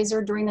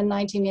fundraiser during the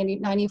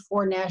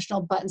 1994 National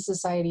Button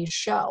Society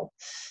show.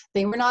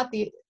 They were not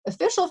the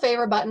official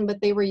favor button, but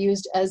they were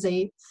used as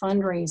a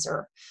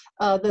fundraiser.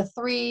 The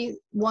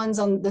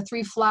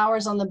three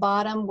flowers on the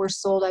bottom were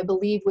sold, I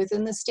believe,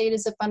 within the state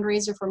as a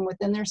fundraiser from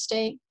within their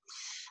state.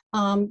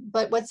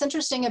 But what's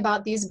interesting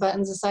about these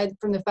buttons, aside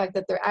from the fact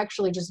that they're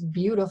actually just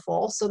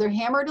beautiful, so they're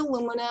hammered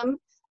aluminum,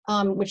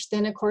 which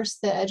then of course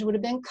the edge would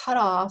have been cut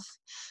off.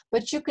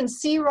 But you can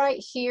see right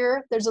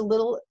here, there's a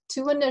little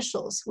two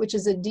initials, which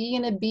is a D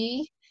and a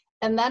B,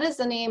 and that is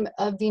the name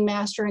of the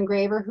master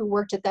engraver who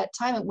worked at that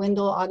time at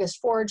Wendell August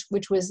Forge,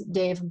 which was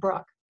Dave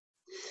Bruck.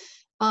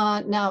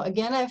 Now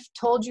again, I've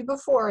told you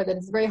before that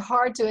it's very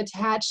hard to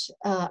attach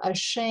a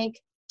shank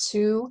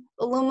to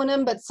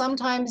aluminum, but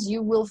sometimes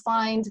you will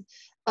find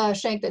a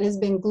shank that has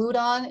been glued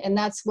on, and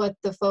that's what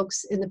the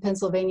folks in the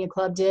Pennsylvania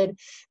Club did.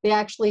 They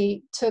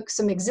actually took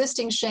some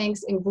existing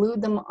shanks and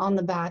glued them on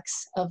the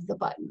backs of the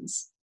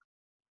buttons.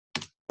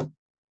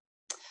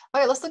 All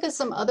right, let's look at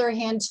some other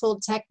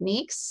hand-tooled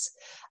techniques.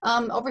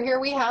 Over here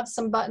we have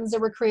some buttons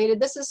that were created.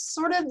 This is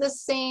sort of the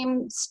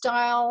same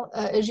style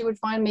as you would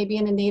find maybe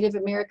in a Native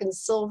American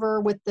silver,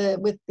 with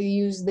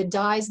the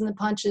dies and the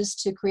punches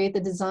to create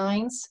the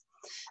designs.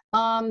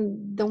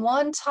 The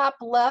one top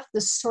left,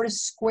 this sort of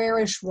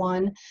squarish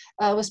one,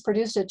 was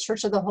produced at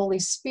Church of the Holy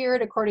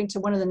Spirit, according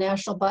to one of the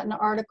National Button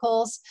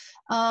articles.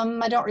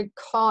 I don't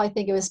recall, I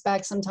think it was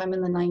back sometime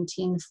in the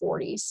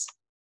 1940s.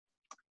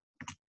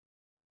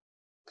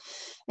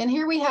 And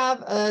here we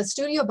have a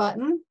studio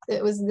button.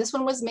 This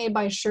one was made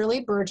by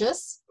Shirley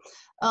Burgess.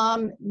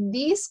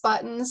 These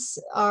buttons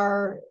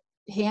are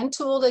hand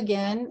tooled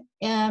again,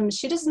 and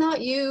she does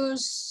not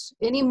use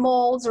any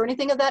molds or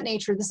anything of that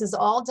nature. This is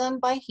all done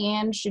by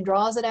hand. She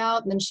draws it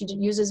out, and then she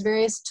uses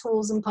various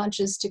tools and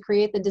punches to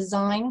create the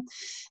design.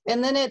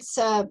 And then it's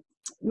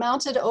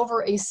mounted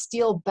over a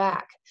steel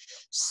back.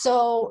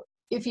 So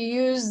if you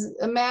use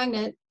a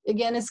magnet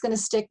again, it's going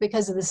to stick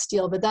because of the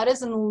steel, but that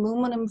is an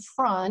aluminum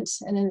front,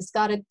 and it's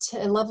got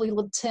a lovely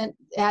little tint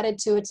added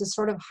to it to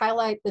sort of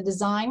highlight the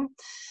design.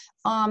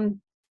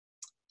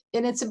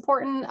 And it's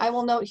important, I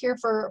will note here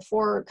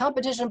for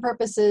competition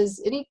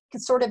purposes, any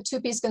sort of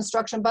two-piece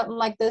construction button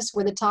like this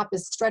where the top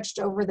is stretched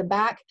over the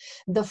back,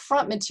 the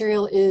front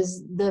material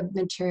is the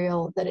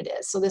material that it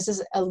is. So this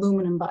is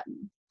aluminum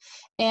button.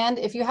 And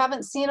if you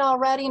haven't seen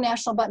already,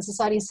 National Button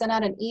Society sent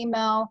out an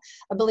email,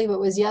 I believe it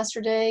was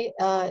yesterday,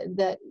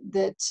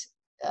 that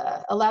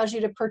allows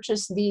you to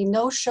purchase the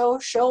No-Show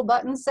Show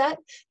button set,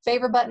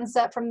 favorite button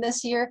set from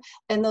this year,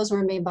 and those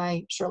were made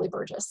by Shirley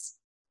Burgess.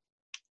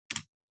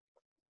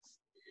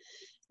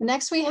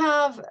 Next we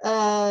have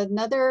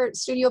another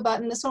studio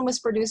button. This one was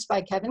produced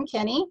by Kevin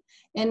Kenny.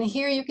 And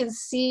here you can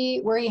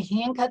see where he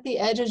hand cut the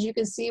edges. You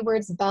can see where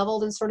it's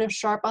beveled and sort of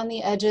sharp on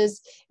the edges.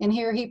 And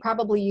here he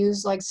probably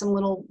used like some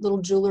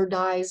little jeweler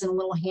dies and a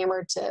little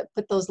hammer to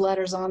put those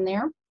letters on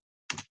there.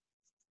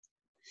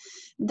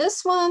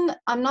 This one,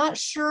 I'm not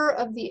sure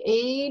of the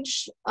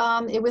age.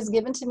 It was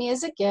given to me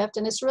as a gift,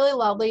 and it's really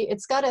lovely.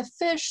 It's got a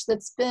fish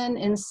that's been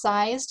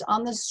incised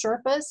on the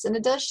surface, and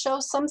it does show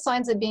some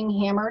signs of being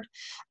hammered.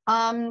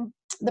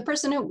 The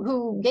person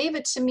who gave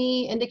it to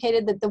me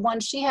indicated that the one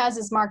she has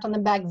is marked on the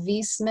back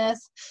V. Smith,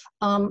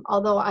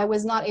 although I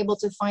was not able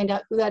to find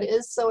out who that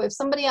is. So if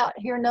somebody out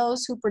here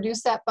knows who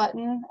produced that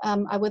button,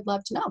 I would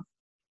love to know.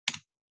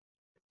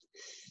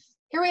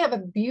 Here we have a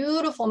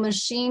beautiful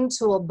machine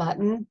tool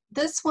button.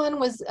 This one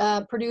was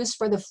produced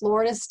for the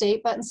Florida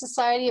State Button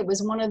Society. It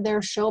was one of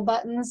their show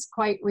buttons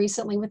quite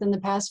recently within the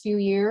past few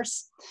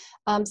years.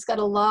 It's got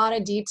a lot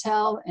of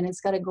detail and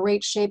it's got a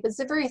great shape. It's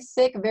a very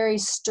thick, very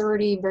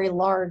sturdy, very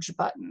large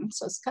button,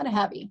 so it's kind of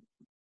heavy.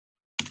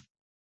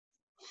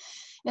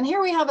 And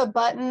here we have a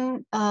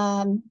button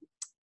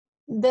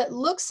that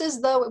looks as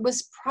though it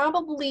was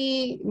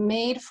probably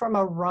made from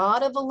a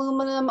rod of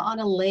aluminum on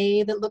a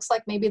lathe. It looks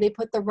like maybe they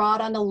put the rod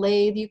on a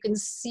lathe. You can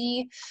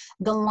see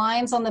the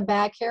lines on the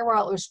back here where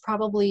it was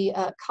probably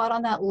caught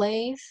on that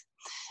lathe.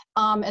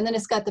 And then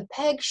it's got the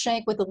peg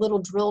shank with a little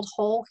drilled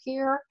hole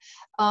here.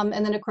 And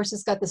then of course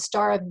it's got the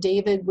Star of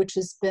David, which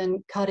has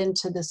been cut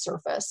into the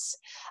surface.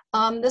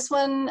 This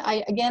one,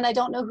 again, I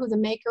don't know who the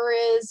maker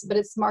is, but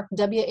it's marked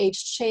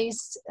W.H.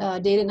 Chase,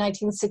 dated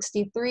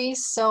 1963.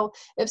 So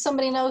if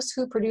somebody knows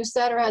who produced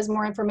that or has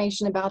more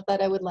information about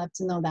that, I would love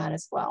to know that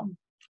as well.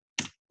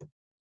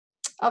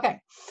 Okay,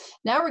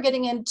 now we're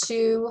getting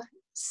into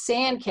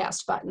sand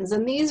cast buttons,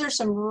 and these are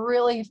some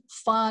really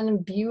fun,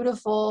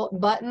 beautiful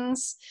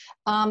buttons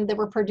that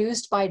were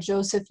produced by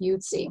Joseph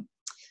Yuzzi.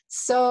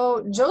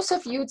 So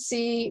Joseph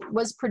Yuzzi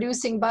was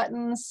producing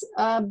buttons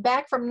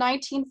back from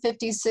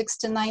 1956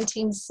 to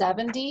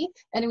 1970,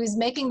 and he was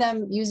making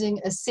them using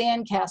a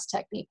sand cast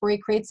technique where he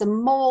creates a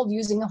mold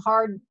using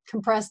hard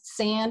compressed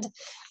sand.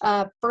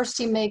 First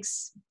he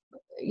makes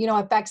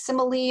a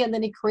facsimile, and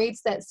then he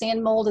creates that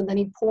sand mold, and then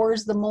he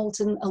pours the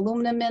molten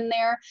aluminum in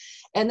there.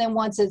 And then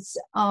once it's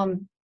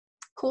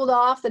cooled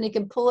off, then he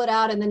can pull it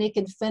out, and then he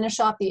can finish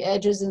off the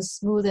edges and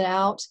smooth it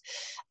out.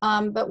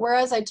 But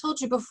whereas I told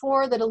you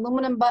before that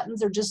aluminum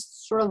buttons are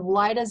just sort of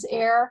light as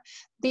air,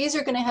 these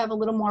are going to have a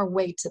little more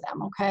weight to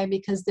them, okay,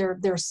 because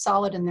they're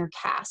solid and they're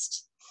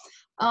cast.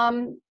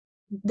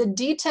 The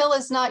detail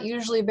is not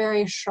usually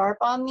very sharp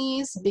on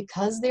these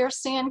because they're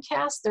sand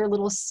cast. They're a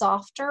little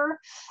softer.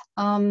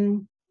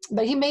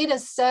 But he made a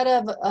set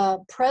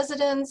of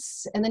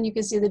presidents, and then you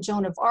can see the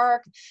Joan of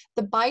Arc.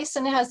 The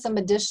bison has some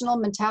additional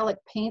metallic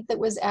paint that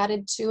was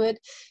added to it.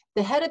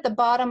 The head at the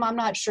bottom, I'm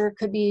not sure,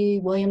 could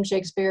be William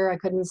Shakespeare. I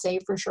couldn't say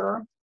for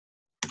sure.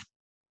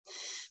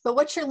 But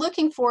what you're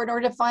looking for in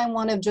order to find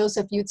one of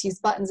Joseph Yuzzi's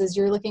buttons is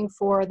you're looking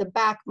for the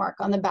back mark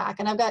on the back.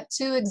 And I've got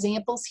two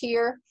examples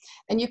here.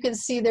 And you can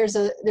see there's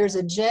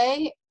a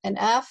J, an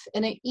F,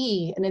 and an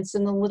E. And it's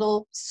in the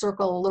little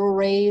circle, a little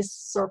raised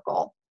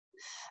circle.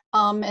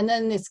 And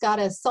then it's got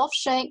a self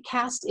shank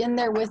cast in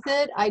there with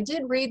it. I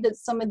did read that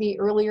some of the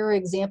earlier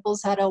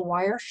examples had a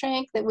wire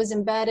shank that was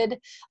embedded,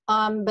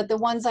 but the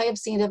ones I have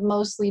seen have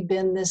mostly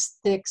been this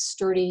thick,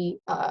 sturdy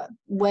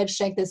wedge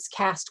shank that's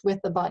cast with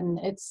the button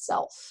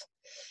itself.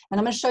 And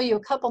I'm going to show you a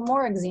couple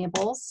more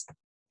examples.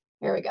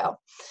 Here we go.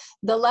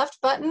 The left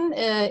button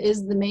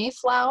is the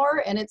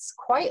Mayflower, and it's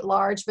quite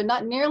large, but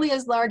not nearly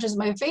as large as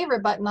my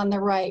favorite button on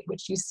the right,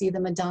 which you see the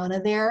Madonna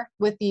there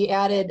with the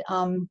added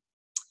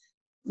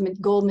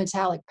gold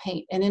metallic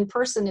paint. And in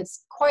person,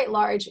 it's quite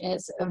large, and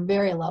it's a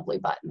very lovely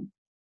button.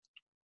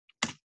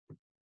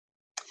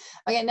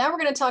 Okay, now we're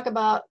going to talk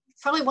about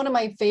probably one of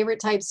my favorite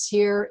types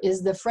here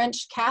is the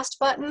French cast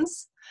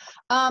buttons.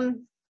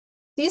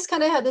 These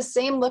kind of have the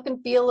same look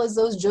and feel as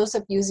those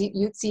Joseph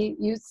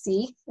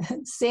Yuzzi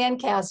sand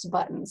cast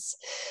buttons.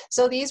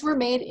 So these were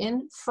made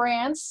in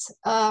France,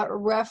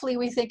 roughly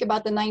we think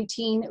about the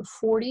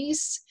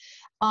 1940s.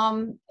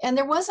 And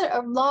there wasn't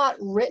a lot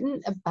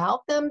written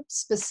about them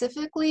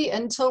specifically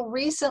until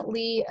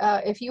recently.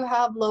 If you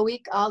have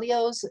Loic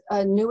Alio's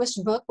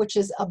newest book, which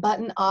is A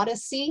Button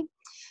Odyssey,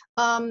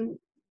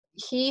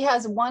 he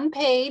has one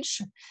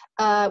page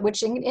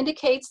which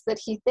indicates that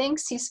he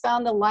thinks he's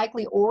found the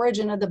likely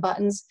origin of the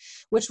buttons,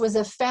 which was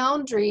a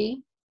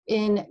foundry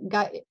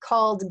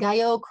called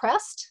Guyot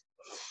Crest,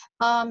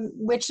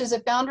 which is a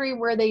foundry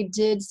where they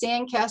did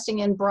sand casting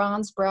in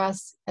bronze,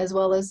 brass, as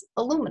well as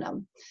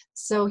aluminum.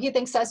 So he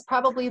thinks that's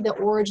probably the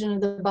origin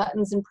of the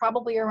buttons, and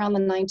probably around the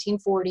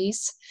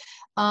 1940s.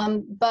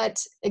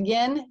 But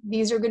again,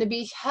 these are going to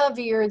be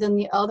heavier than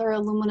the other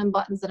aluminum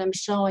buttons that I'm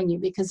showing you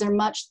because they're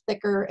much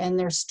thicker and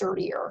they're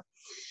sturdier.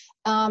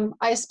 I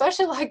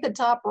especially like the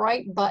top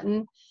right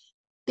button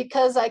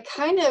because I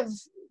kind of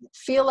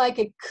feel like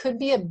it could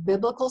be a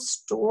biblical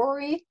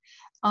story.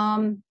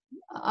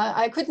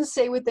 I couldn't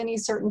say with any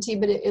certainty,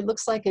 but it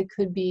looks like it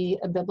could be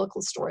a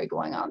biblical story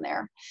going on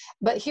there.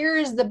 But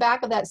here's the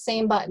back of that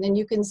same button, and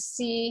you can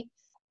see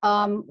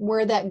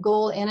where that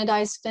gold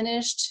anodized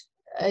finished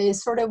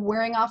is sort of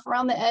wearing off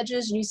around the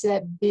edges, and you see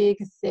that big,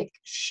 thick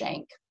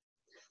shank.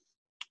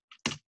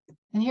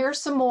 And here's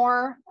some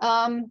more.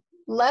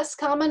 Less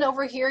common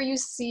over here, you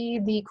see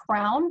the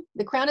crown.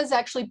 The crown is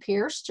actually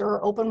pierced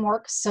or open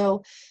work,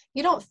 so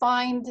you don't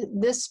find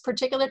this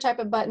particular type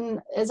of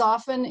button as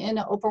often in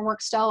an open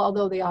work style,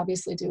 although they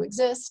obviously do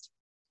exist.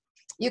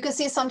 You can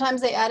see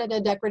sometimes they added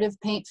a decorative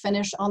paint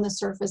finish on the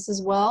surface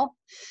as well.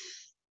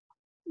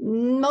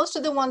 Most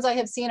of the ones I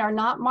have seen are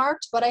not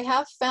marked, but I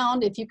have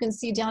found, if you can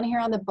see down here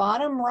on the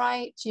bottom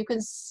right, you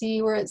can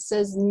see where it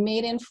says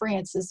Made in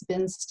France has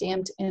been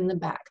stamped in the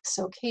back.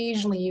 So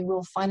occasionally you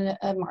will find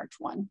a marked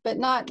one, but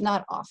not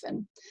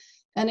often.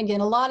 And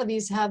again, a lot of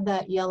these have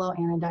that yellow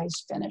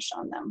anodized finish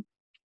on them.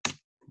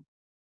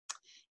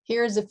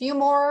 Here's a few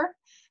more.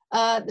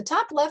 The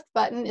top left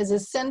button is a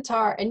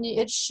centaur, and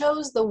it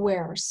shows the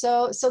wear.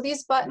 So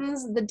these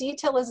buttons, the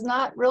detail is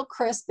not real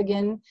crisp,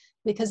 again,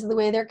 because of the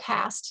way they're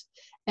cast.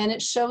 And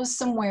it shows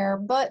some wear,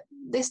 but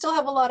they still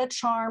have a lot of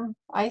charm,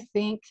 I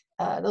think.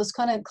 Those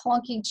kind of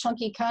clunky,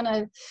 chunky kind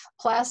of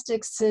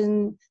plastics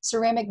and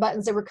ceramic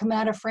buttons that were coming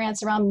out of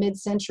France around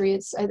mid-century,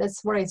 that's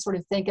what I sort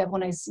of think of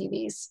when I see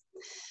these.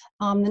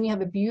 Then you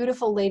have a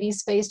beautiful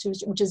lady's face,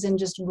 which is in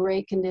just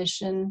great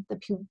condition, the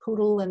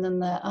poodle, and then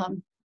the,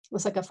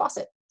 looks like a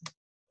faucet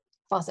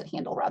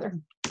handle, rather.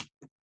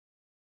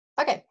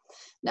 Okay,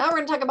 now we're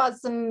going to talk about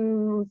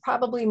some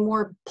probably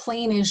more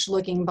plainish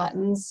looking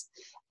buttons.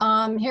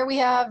 Here we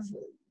have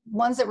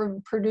ones that were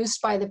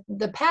produced by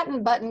the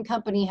Patent Button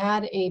Company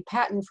had a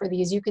patent for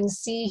these. You can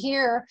see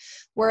here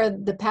where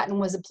the patent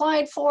was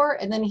applied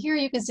for, and then here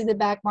you can see the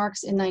back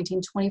marks in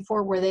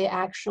 1924 where they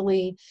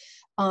actually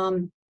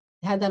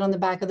had that on the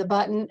back of the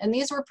button. And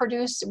these were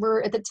produced,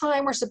 at the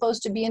time, were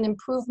supposed to be an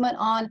improvement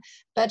on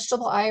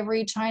vegetable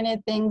ivory, china,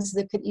 things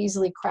that could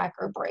easily crack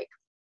or break.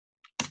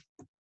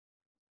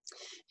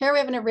 Here we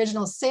have an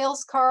original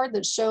sales card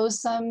that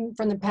shows some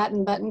from the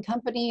Patent Button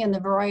Company and the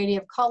variety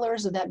of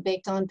colors of that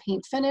baked on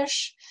paint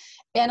finish.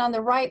 And on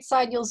the right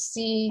side, you'll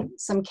see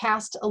some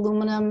cast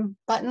aluminum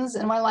buttons.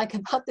 And what I like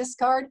about this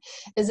card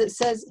is it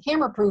says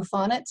hammer-proof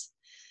on it.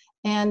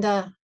 And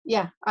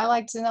yeah, I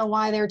like to know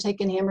why they're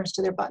taking hammers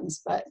to their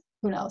buttons, but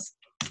who knows.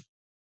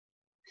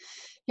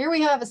 Here we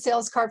have a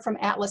sales card from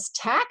Atlas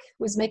Tack,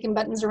 who was making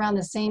buttons around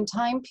the same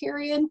time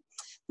period.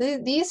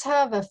 These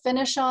have a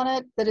finish on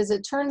it that, as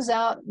it turns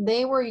out,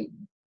 they were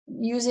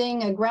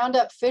using a ground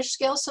up fish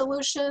scale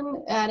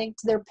solution, adding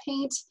to their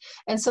paint,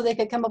 and so they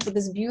could come up with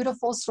this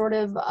beautiful sort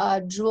of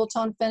jewel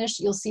tone finish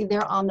you'll see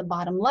there on the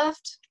bottom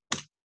left.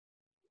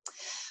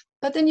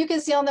 But then you can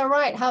see on the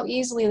right how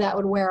easily that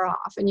would wear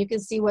off, and you can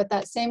see what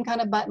that same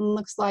kind of button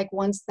looks like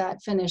once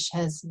that finish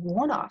has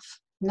worn off.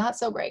 Not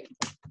so great.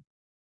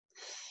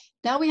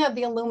 Now we have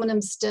the aluminum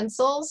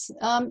stencils.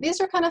 These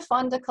are kind of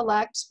fun to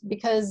collect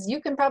because you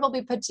can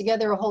probably put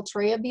together a whole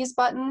tray of these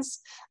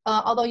buttons,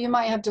 although you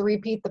might have to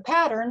repeat the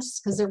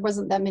patterns because there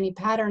wasn't that many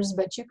patterns,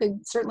 but you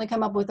could certainly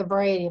come up with a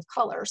variety of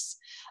colors.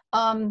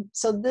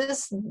 So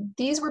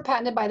these were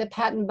patented by the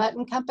Patent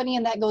Button Company,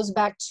 and that goes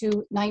back to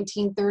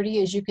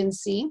 1930, as you can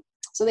see.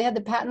 So they had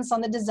the patents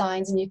on the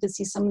designs, and you can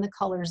see some of the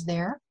colors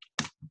there.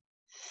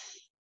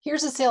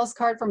 Here's a sales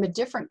card from a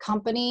different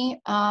company,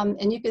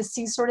 and you can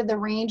see sort of the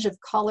range of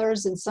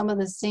colors and some of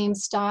the same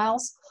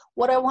styles.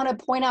 What I want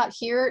to point out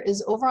here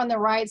is over on the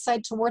right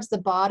side towards the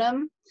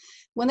bottom,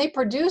 when they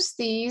produced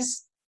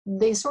these,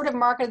 they sort of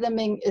marketed them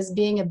as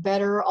being a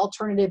better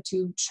alternative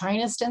to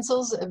China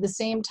stencils of the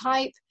same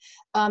type,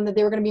 that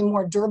they were going to be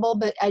more durable.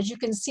 But as you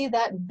can see,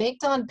 that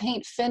baked on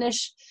paint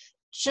finish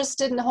just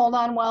didn't hold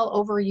on well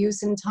over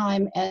use in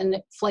time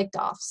and flaked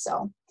off.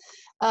 So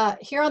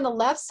here on the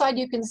left side,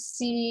 you can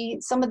see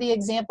some of the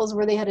examples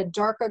where they had a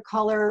darker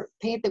color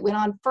paint that went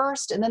on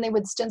first, and then they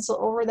would stencil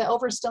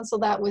over stencil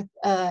that with,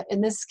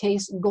 in this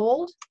case,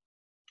 gold.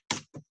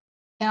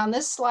 And on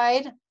this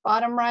slide,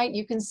 bottom right,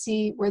 you can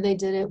see where they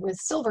did it with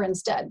silver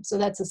instead. So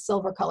that's a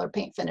silver color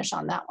paint finish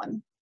on that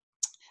one.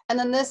 And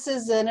then this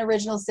is an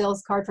original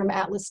sales card from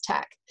Atlas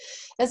Tack.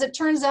 As it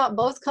turns out,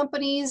 both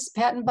companies,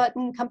 Patent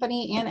Button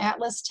Company and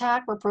Atlas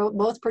Tack, were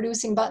both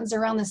producing buttons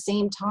around the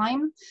same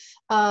time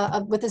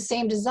with the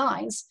same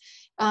designs.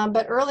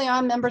 But early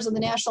on, members of the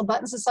National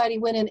Button Society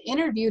went and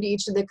interviewed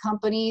each of the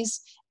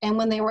companies. And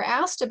when they were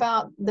asked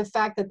about the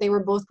fact that they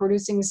were both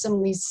producing some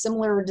of these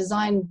similar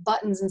design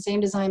buttons and same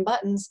design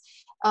buttons,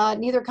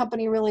 neither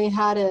company really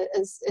had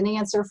an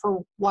answer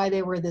for why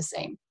they were the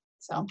same.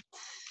 So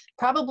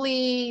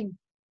probably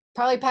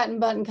Patent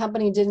Button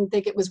Company didn't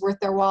think it was worth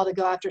their while to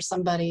go after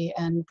somebody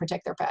and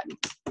protect their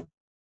patent.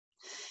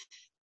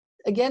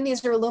 Again,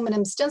 these are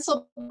aluminum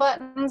stencil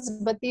buttons,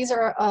 but these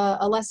are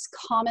a less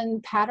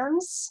common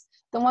patterns.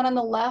 The one on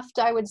the left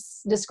I would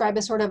describe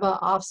as sort of an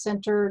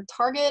off-center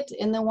target,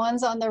 and the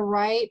ones on the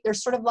right, they're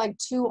sort of like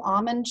two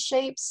almond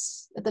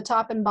shapes at the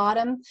top and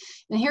bottom.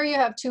 And here you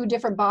have two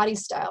different body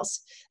styles.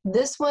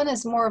 This one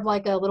is more of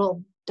like a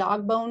little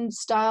dog bone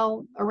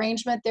style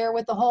arrangement there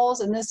with the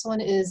holes, and this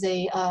one is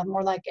a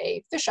more like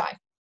a fisheye.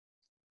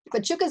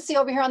 But you can see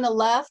over here on the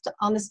left,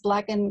 on this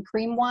black and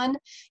cream one,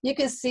 you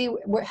can see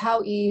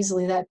how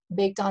easily that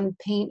baked on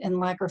paint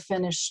and lacquer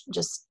finish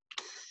just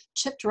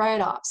chipped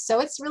right off. So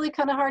it's really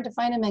kind of hard to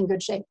find them in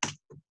good shape.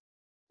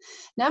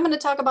 Now I'm going to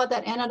talk about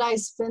that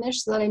anodized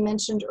finish that I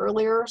mentioned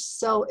earlier.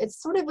 So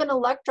it's sort of an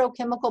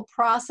electrochemical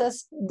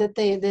process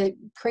that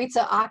creates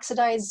an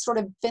oxidized sort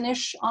of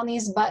finish on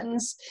these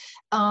buttons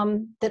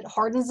that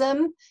hardens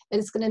them.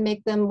 It's going to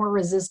make them more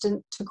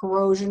resistant to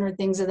corrosion or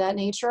things of that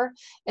nature.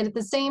 And at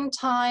the same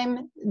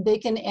time, they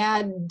can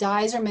add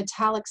dyes or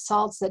metallic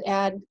salts that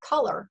add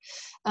color.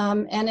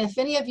 And if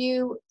any of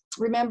you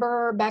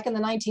remember back in the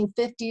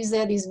 1950s, they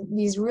had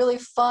these really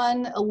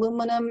fun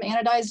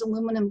anodized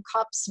aluminum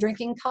cups,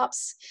 drinking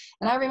cups.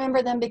 And I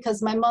remember them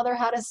because my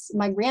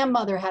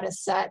grandmother had a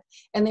set,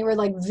 and they were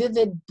like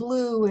vivid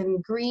blue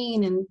and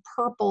green and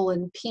purple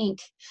and pink.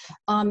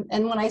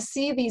 And when I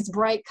see these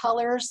bright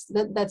colors,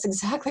 that's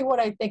exactly what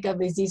I think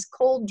of, is these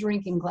cold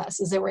drinking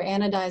glasses that were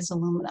anodized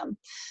aluminum.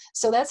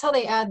 So that's how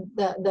they added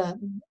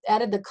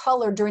the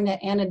color during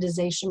that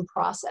anodization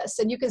process.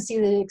 And you can see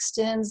that it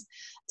extends.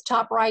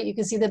 Top right, you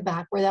can see the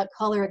back where that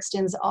color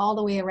extends all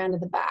the way around to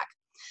the back.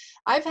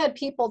 I've had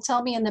people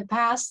tell me in the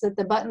past that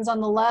the buttons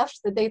on the left,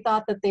 that they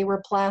thought that they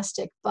were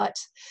plastic, but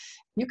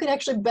you can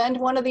actually bend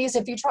one of these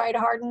if you try it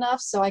hard enough,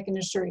 so I can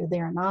assure you they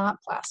are not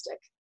plastic.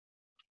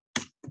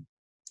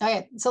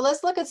 Okay, so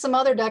let's look at some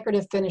other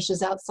decorative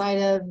finishes outside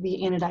of the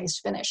anodized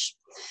finish.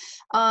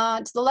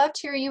 To the left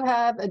here, you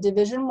have a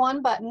Division I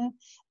button.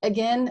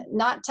 Again,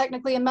 not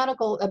technically a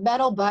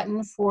metal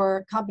button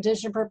for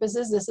competition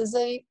purposes. This is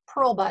a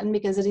pearl button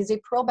because it is a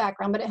pearl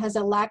background, but it has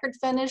a lacquered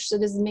finish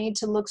that is made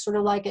to look sort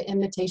of like an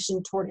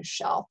imitation tortoise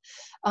shell.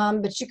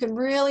 But you can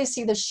really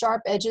see the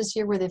sharp edges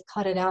here where they've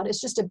cut it out.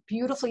 It's just a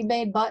beautifully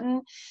made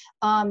button.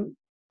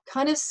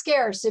 Kind of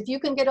scarce. If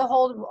you can get a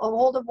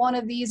hold of one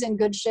of these in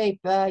good shape,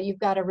 you've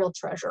got a real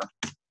treasure.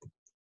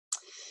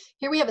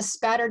 Here we have a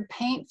spattered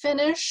paint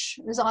finish.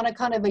 It's on a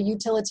kind of a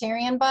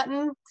utilitarian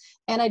button.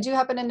 And I do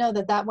happen to know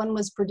that that one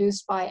was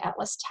produced by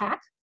Atlas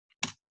Tack.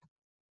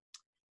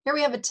 Here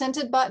we have a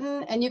tinted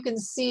button, and you can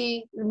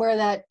see where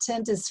that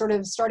tint is sort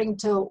of starting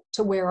to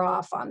wear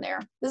off on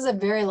there. This is a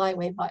very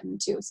lightweight button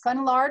too. It's kind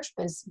of large,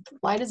 but it's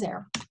light as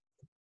air.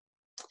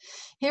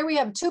 Here we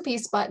have a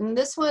two-piece button.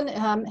 This one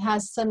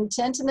has some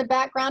tint in the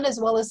background as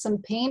well as some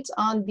paint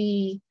on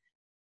the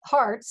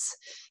hearts.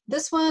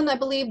 This one, I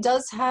believe,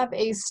 does have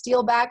a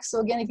steel back. So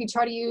again, if you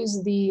try to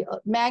use the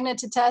magnet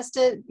to test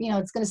it,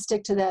 it's going to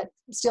stick to that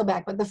steel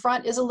back. But the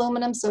front is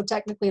aluminum, so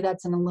technically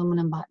that's an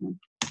aluminum button.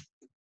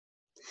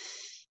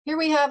 Here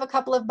we have a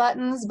couple of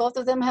buttons. Both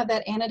of them have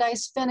that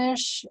anodized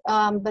finish,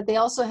 but they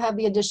also have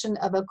the addition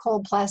of a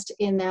cold plastic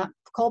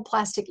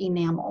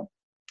enamel.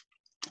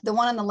 The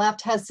one on the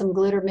left has some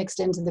glitter mixed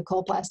into the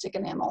cold plastic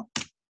enamel.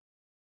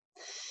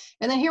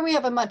 And then here we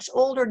have a much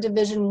older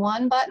Division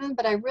I button,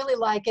 but I really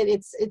like it.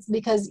 It's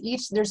because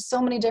there's so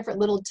many different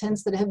little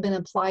tints that have been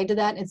applied to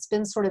that. It's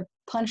been sort of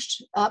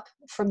punched up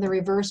from the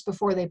reverse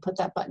before they put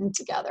that button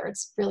together.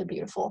 It's really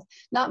beautiful.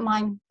 Not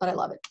mine, but I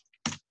love it.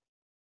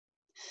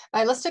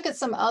 All right, let's look at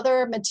some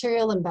other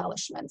material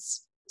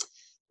embellishments.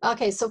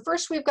 Okay, so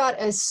first we've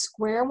got a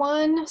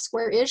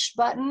square-ish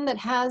button that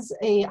has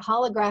a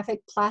holographic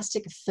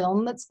plastic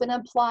film that's been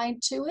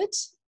applied to it.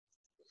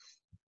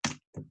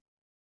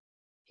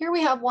 Here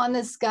we have one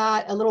that's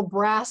got a little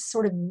brass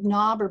sort of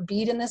knob or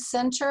bead in the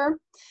center.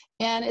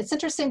 And it's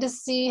interesting to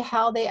see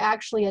how they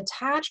actually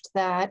attached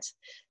that.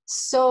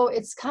 So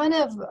it's kind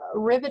of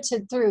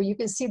riveted through. You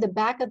can see the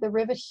back of the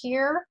rivet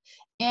here.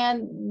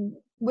 And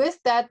with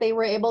that, they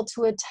were able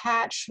to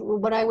attach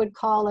what I would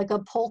call like a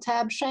pull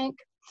tab shank.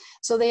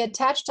 So they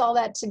attached all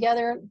that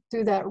together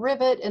through that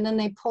rivet, and then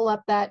they pull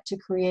up that to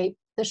create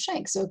the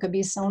shank so it could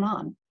be sewn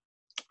on.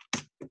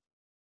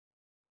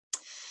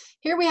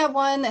 Here we have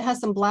one that has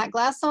some black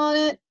glass on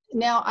it.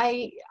 Now,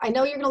 I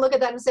know you're going to look at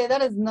that and say,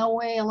 that is no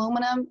way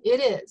aluminum. It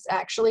is,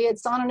 actually.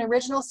 It's on an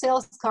original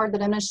sales card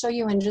that I'm going to show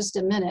you in just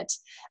a minute.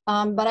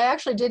 But I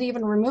actually did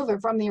even remove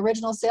it from the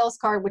original sales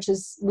card, which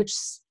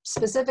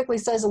specifically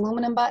says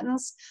aluminum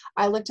buttons.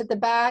 I looked at the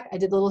back. I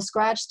did a little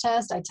scratch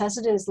test. I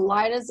tested it as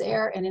light as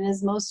air, and it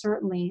is most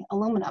certainly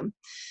aluminum.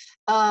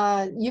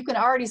 You can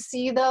already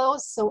see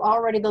those, so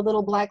already the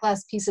little black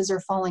glass pieces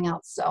are falling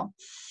out. So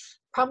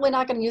probably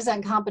not going to use that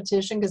in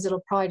competition because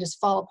it'll probably just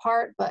fall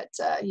apart, but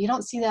you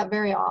don't see that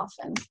very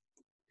often.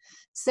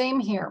 Same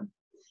here.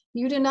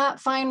 You do not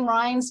find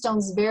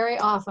rhinestones very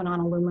often on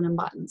aluminum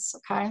buttons,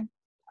 okay?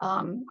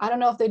 I don't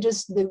know if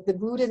the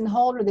glue didn't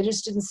hold or they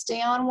just didn't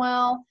stay on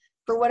well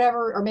for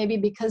whatever, or maybe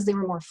because they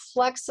were more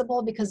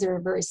flexible, because they're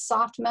a very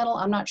soft metal,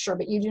 I'm not sure,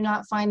 but you do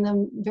not find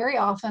them very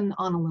often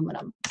on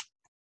aluminum.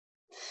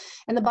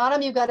 In the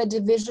bottom, you've got a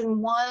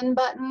Division I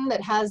button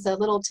that has a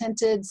little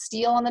tinted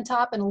steel on the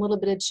top and a little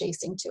bit of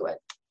chasing to it.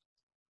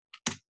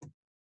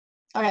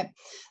 Okay,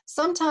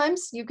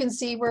 sometimes you can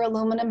see where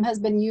aluminum has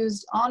been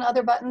used on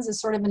other buttons as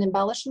sort of an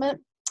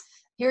embellishment.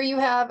 Here you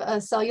have a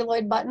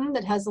celluloid button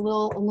that has a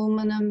little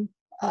aluminum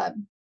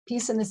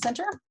piece in the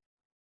center.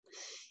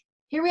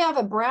 Here we have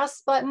a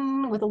brass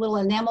button with a little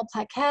enamel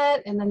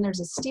plaquette, and then there's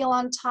a steel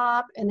on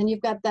top, and then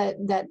you've got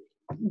that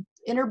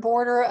inner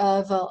border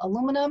of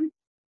aluminum.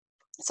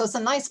 So it's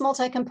a nice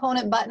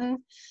multi-component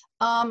button.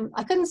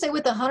 I couldn't say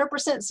with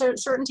 100%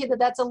 certainty that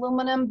that's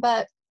aluminum,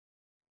 but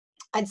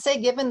I'd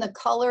say given the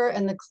color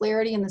and the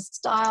clarity and the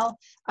style,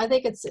 I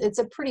think it's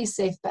a pretty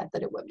safe bet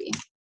that it would be.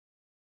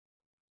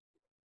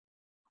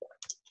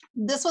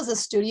 This was a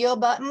studio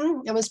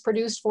button. It was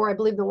produced for, I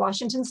believe, the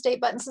Washington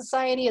State Button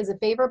Society as a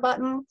favor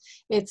button.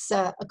 It's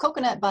a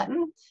coconut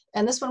button,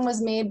 and this one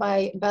was made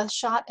by Beth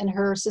Schott and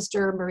her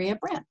sister Maria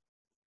Brandt.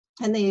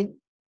 And they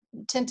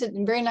tinted,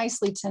 very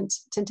nicely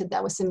tinted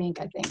that with some ink,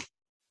 I think.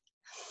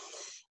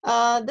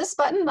 This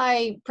button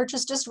I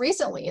purchased just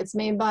recently. It's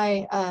made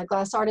by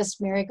glass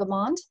artist Mary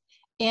Gaumond.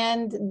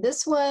 And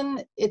this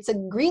one, it's a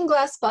green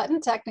glass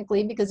button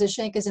technically because the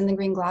shank is in the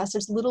green glass.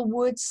 There's a little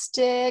wood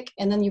stick,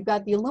 and then you've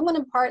got the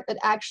aluminum part that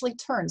actually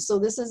turns. So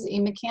this is a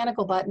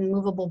mechanical button,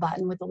 movable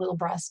button with a little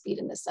brass bead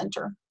in the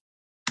center.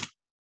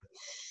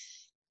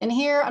 And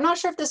here, I'm not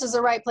sure if this is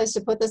the right place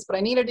to put this, but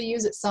I needed to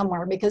use it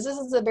somewhere because this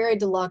is a very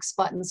deluxe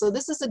button. So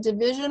this is a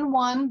Division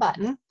I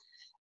button.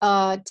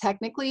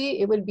 Technically,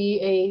 it would be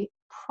a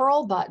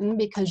pearl button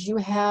because you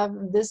have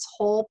this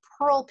whole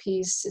pearl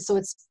piece. So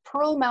it's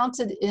pearl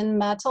mounted in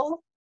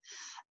metal.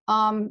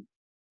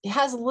 It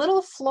has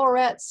little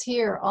florets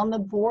here on the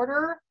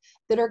border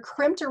that are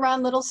crimped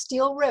around little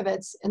steel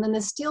rivets. And then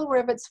the steel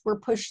rivets were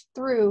pushed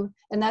through,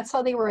 and that's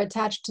how they were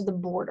attached to the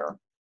border.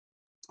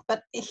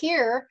 But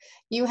here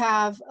you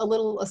have a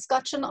little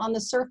escutcheon on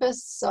the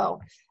surface. So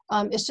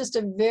it's just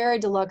a very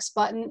deluxe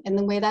button. And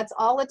the way that's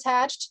all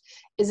attached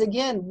is,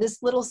 again,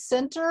 this little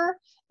center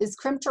is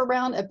crimped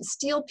around a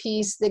steel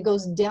piece that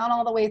goes down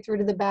all the way through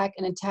to the back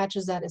and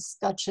attaches that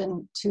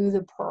escutcheon to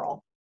the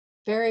pearl.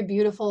 Very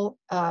beautiful.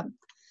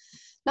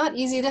 Not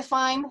easy to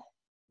find,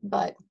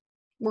 but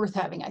worth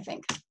having, I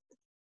think.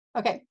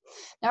 Okay,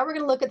 now we're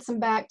going to look at some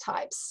back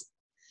types.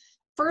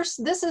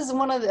 First, this is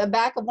a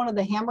back of one of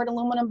the hammered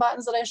aluminum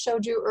buttons that I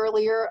showed you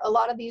earlier. A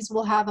lot of these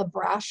will have a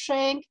brass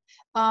shank.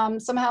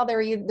 Somehow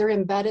they're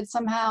embedded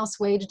somehow,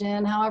 swaged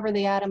in, however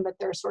they add them, but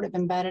they're sort of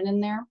embedded in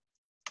there.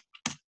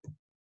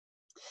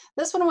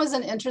 This one was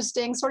an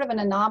interesting sort of an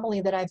anomaly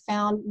that I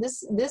found.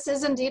 This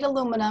is indeed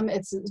aluminum.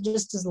 It's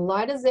just as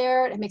light as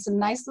air. It makes a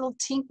nice little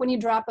tink when you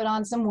drop it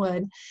on some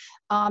wood.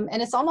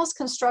 And it's almost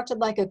constructed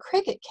like a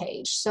cricket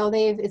cage. So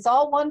it's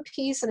all one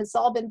piece and it's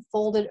all been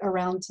folded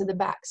around to the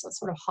back. So it's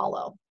sort of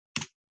hollow.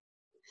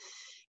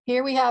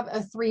 Here we have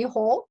a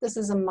 3-hole. This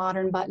is a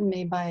modern button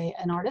made by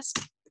an artist.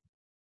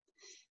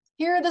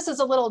 Here, this is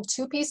a little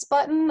 2-piece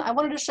button. I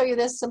wanted to show you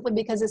this simply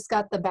because it's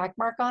got the back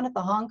mark on it,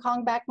 the Hong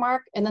Kong back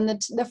mark. And then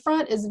the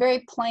front is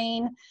very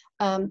plain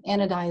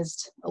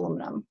anodized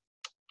aluminum.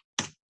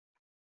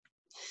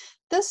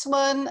 This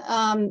one,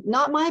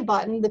 not my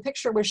button, the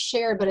picture was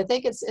shared, but I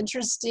think it's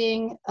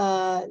interesting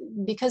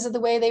because of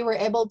the way they were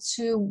able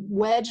to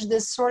wedge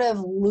this sort of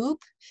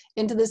loop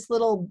into this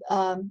little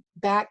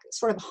back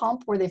sort of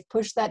hump where they've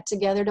pushed that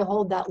together to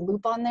hold that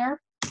loop on there.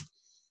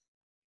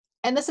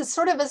 And this is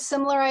sort of a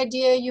similar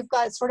idea. You've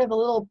got sort of a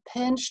little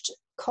pinched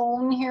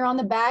cone here on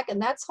the back, and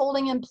that's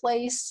holding in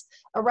place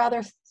a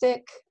rather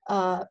thick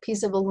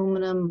piece of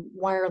aluminum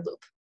wire loop.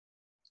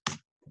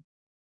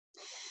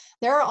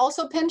 There are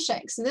also pin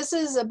shanks. This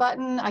is a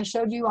button I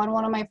showed you on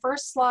one of my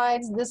first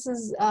slides. This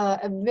is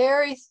a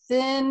very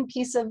thin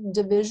piece of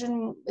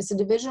it's a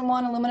Division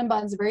I aluminum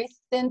button. It's a very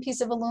thin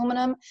piece of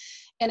aluminum,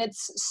 and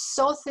it's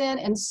so thin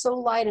and so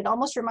light, it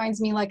almost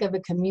reminds me like of a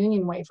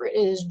communion wafer. It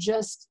is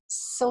just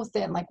so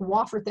thin, like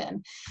wafer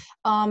thin.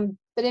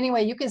 But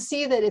anyway, you can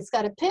see that it's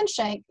got a pin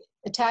shank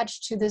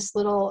attached to this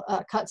little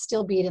cut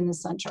steel bead in the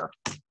center.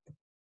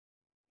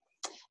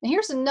 And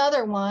here's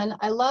another one.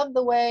 I love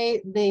the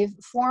way they've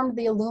formed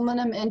the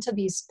aluminum into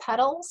these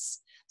petals.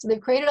 So they've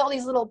created all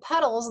these little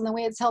petals, and the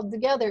way it's held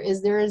together is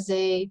there is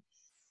a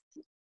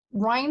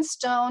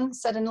rhinestone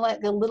set in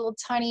like a little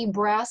tiny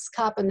brass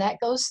cup, and that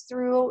goes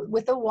through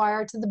with a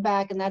wire to the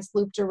back, and that's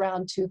looped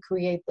around to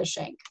create the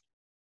shank.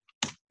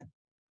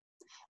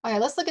 All right,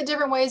 let's look at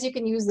different ways you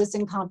can use this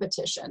in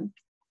competition.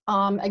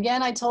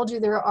 Again, I told you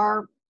there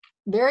are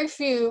very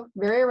few,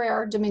 very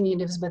rare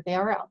diminutives, but they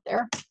are out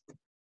there.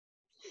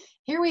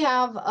 Here we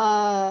have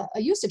a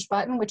usage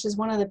button, which is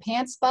one of the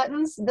pants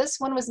buttons. This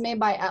one was made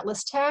by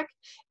Atlas Tech.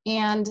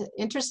 And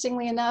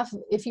interestingly enough,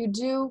 if you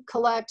do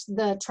collect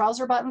the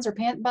trouser buttons or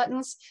pant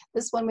buttons,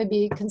 this one would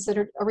be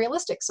considered a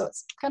realistic. So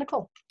it's kind of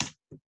cool.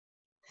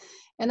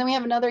 And then we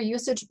have another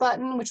usage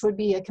button, which would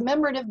be a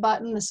commemorative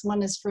button. This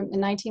one is from in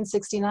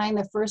 1969,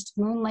 the first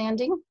moon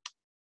landing.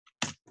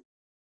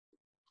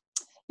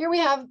 Here we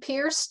have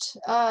pierced.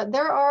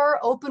 There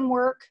are open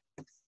work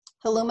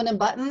aluminum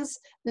buttons,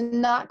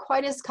 not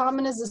quite as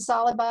common as the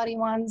solid body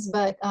ones,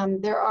 but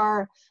there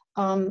are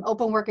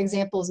open work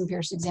examples and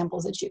pierced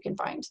examples that you can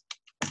find.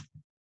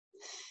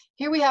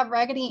 Here we have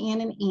Raggedy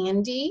Ann and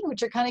Andy,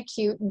 which are kind of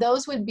cute.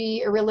 Those would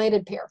be a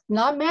related pair,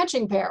 not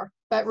matching pair,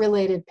 but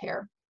related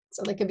pair.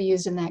 So they could be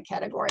used in that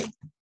category.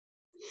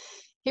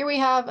 Here we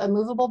have a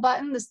movable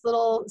button. This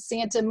little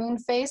Santa moon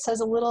face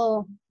has a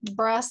little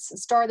brass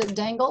star that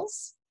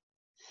dangles.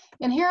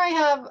 And here I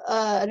have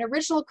an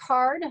original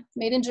card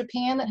made in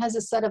Japan that has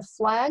a set of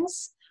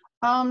flags.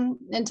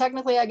 And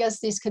technically, I guess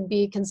these could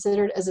be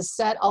considered as a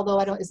set, although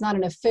it's not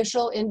an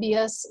official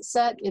NBS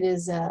set. It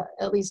is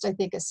at least, I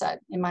think, a set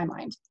in my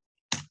mind.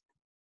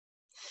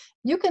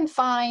 You can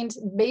find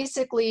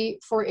basically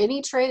for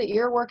any tray that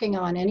you're working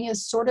on, any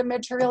assorted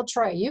material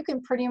tray, you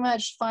can pretty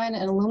much find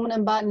an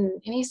aluminum button,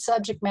 any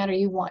subject matter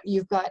you want.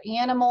 You've got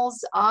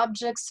animals,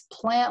 objects,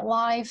 plant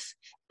life,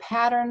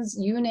 patterns,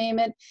 you name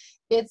it.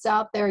 It's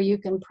out there, you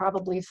can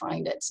probably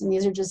find it. And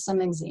these are just some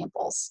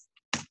examples.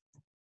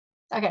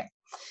 Okay,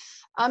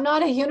 I'm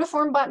not a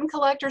uniform button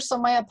collector, so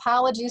my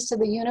apologies to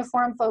the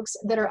uniform folks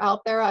that are out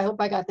there. I hope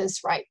I got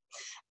this right.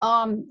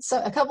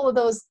 So a couple of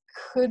those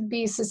could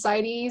be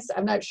societies,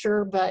 I'm not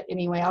sure, but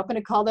anyway, I'm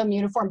gonna call them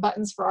uniform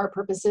buttons for our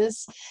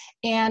purposes.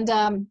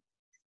 And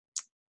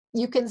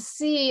you can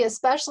see,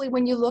 especially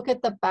when you look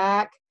at the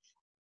back,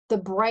 the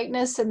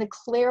brightness and the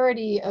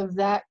clarity of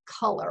that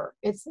color.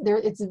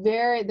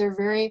 They're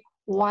very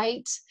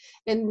white,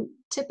 and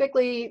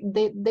typically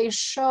they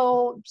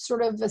show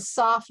sort of a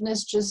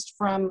softness just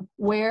from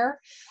wear.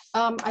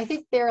 I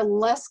think they're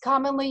less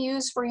commonly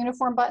used for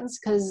uniform buttons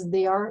because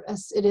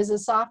it is a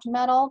soft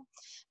metal.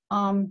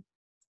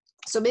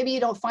 So maybe you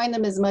don't find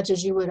them as much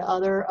as you would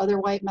other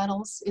white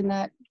metals in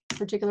that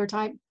particular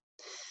type.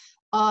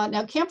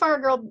 Now, Campfire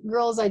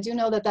Girls, I do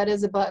know that that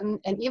is a button,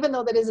 and even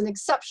though that is an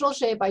exceptional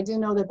shape, I do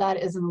know that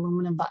that is an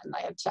aluminum button.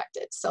 I have checked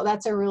it, so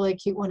that's a really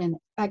cute one in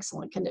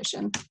excellent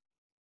condition.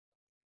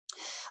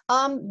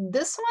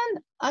 This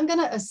one, I'm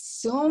gonna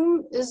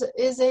assume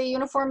is a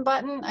uniform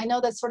button. I know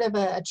that's sort of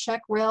a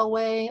Czech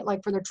railway,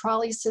 like for their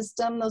trolley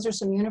system. Those are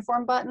some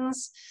uniform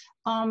buttons.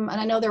 And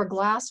I know there are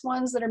glass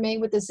ones that are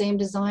made with the same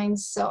design,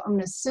 so I'm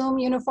gonna assume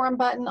uniform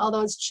button,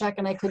 although it's Czech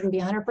and I couldn't be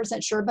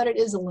 100% sure, but it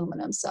is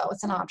aluminum, so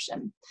it's an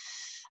option.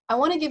 I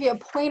wanna give you a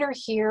pointer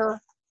here.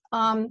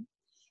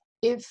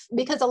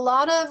 Because a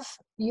lot of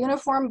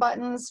uniform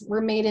buttons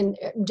were made in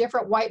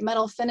different white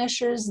metal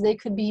finishes. They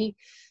could be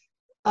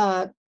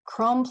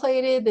chrome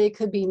plated, they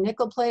could be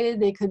nickel plated,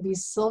 they could be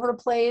silver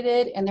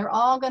plated, and they're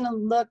all gonna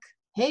look,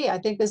 hey, I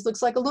think this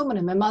looks like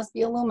aluminum, it must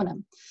be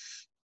aluminum.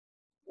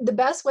 The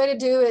best way to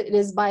do it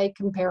is by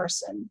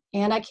comparison.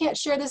 And I can't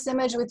share this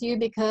image with you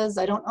because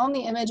I don't own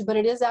the image, but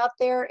it is out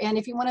there. And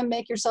if you wanna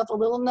make yourself a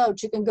little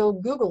note, you can go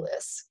Google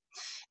this.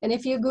 And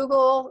if you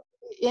Google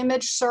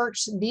image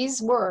search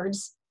these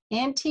words,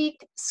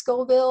 antique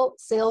Scoville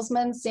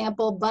salesman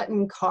sample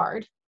button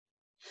card,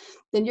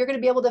 then you're going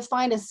to be able to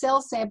find a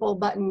sales sample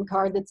button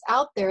card that's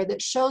out there that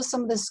shows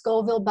some of the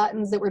Scoville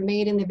buttons that were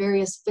made in the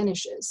various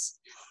finishes.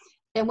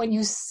 And when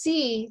you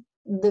see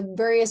the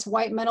various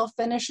white metal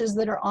finishes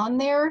that are on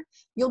there,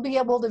 you'll be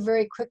able to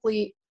very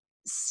quickly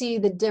see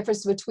the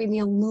difference between the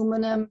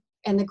aluminum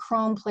and the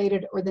chrome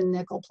plated or the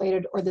nickel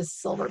plated or the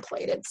silver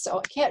plated. So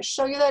I can't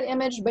show you that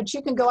image, but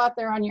you can go out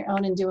there on your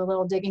own and do a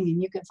little digging and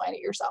you can find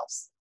it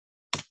yourselves.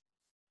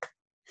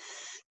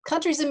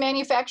 Countries and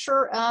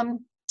manufacturer.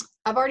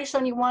 I've already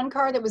shown you one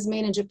card that was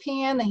made in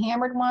Japan. The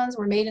hammered ones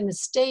were made in the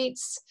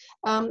States.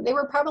 They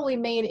were probably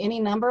made any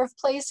number of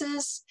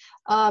places.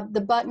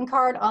 The button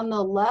card on the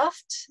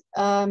left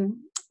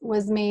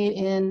was made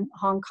in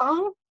Hong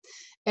Kong.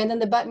 And then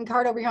the button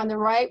card over here on the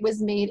right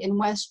was made in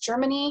West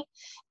Germany.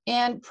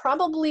 And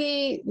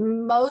probably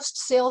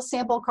most sales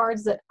sample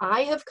cards that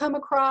I have come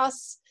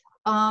across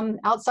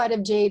outside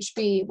of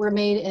JHB were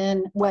made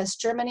in West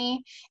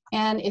Germany.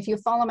 And if you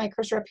follow my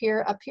cursor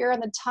up here in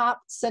the top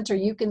center,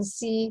 you can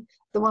see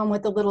the one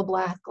with the little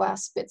black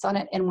glass bits on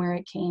it and where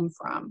it came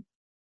from.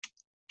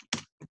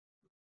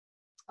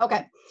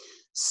 Okay,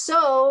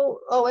 so,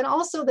 and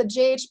also the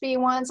JHB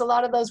ones, a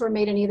lot of those were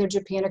made in either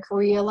Japan or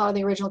Korea. A lot of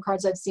the original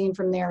cards I've seen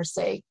from there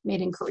say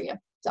made in Korea.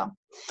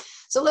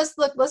 So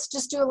let's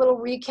just do a little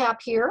recap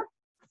here.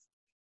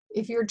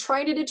 If you're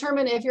trying to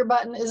determine if your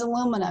button is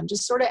aluminum,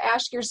 just sort of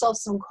ask yourself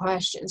some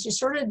questions. You're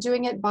sort of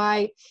doing it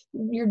by,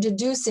 you're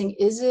deducing,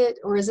 is it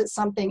or is it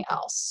something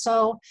else?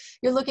 So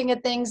you're looking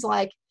at things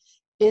like,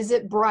 is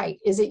it bright?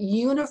 Is it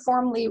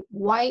uniformly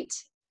white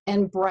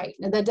and bright?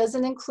 Now that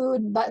doesn't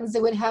include buttons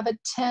that would have a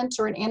tint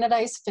or an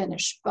anodized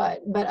finish,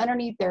 but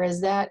underneath there, is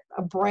that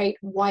a bright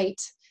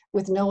white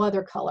with no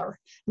other color,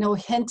 no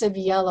hint of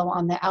yellow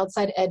on the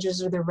outside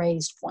edges or the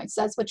raised points.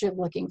 That's what you're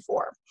looking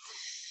for.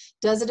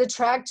 Does it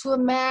attract to a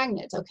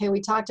magnet? Okay,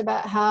 we talked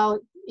about how,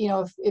 you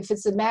know, if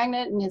it's a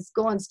magnet and it's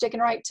sticking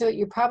right to it,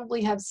 you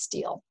probably have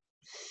steel.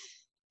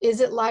 Is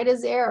it light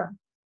as air?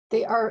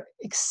 They are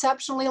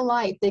exceptionally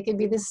light. They can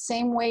be the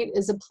same weight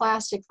as a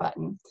plastic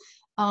button,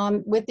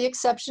 with the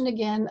exception,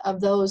 again, of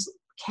those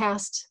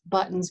cast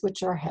buttons,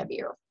 which are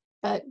heavier.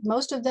 But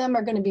most of them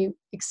are going to be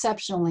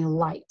exceptionally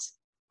light.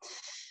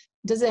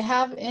 Does it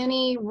have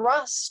any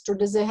rust, or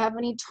does it have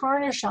any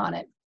tarnish on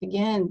it?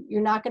 Again,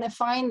 you're not going to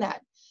find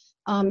that.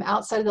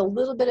 Outside of the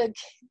little bit of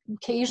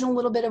occasional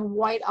little bit of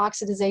white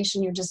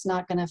oxidization, you're just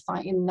not going to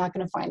find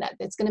that.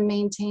 It's going to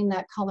maintain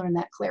that color and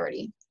that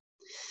clarity.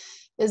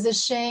 Is the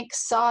shank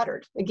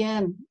soldered?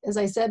 Again, as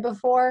I said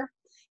before,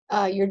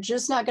 you're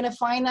just not going to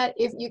find that.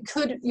 If you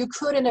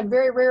could in a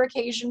very rare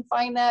occasion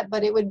find that,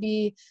 but it would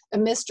be a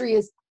mystery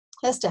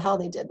as to how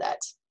they did that.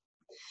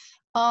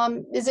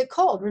 Is it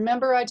cold?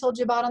 Remember I told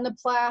you about on the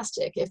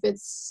plastic. If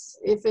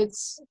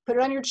it's put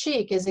it on your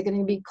cheek, is it going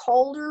to be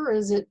colder, or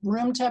is it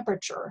room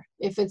temperature?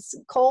 If it's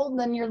cold,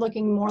 then you're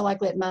looking more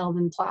likely at metal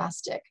than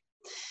plastic.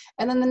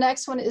 And then the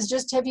next one is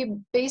just, have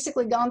you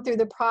basically gone through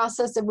the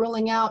process of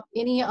ruling out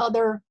any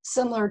other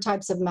similar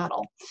types of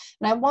metal?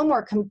 And I have one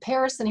more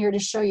comparison here to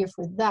show you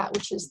for that,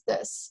 which is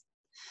this.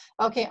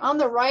 Okay, on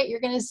the right,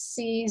 you're going to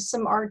see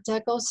some Art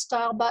Deco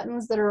style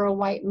buttons that are a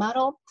white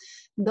metal.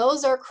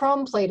 Those are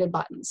chrome plated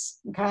buttons,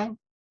 okay?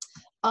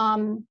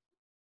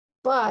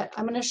 But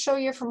I'm going to show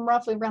you from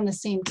roughly around the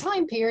same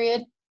time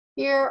period.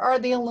 Here are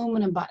the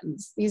aluminum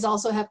buttons. These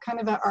also have kind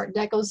of an Art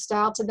Deco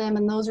style to them,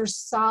 and those are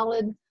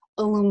solid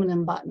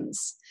aluminum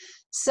buttons.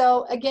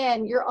 So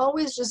again, you're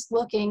always just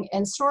looking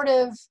and sort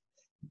of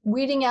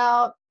weeding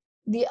out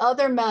the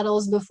other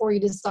metals before you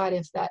decide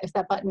if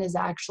that button is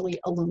actually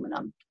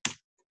aluminum.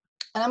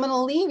 And I'm going to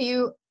leave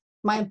you,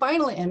 my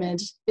final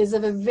image is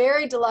of a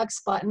very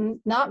deluxe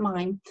button, not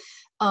mine,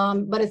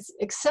 but it's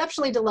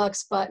exceptionally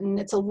deluxe button.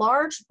 It's a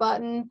large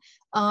button,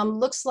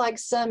 looks like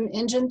some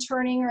engine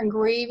turning or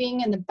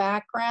engraving in the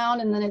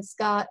background, and then it's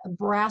got a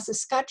brass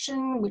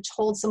escutcheon which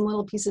holds some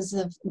little pieces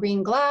of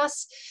green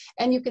glass,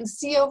 and you can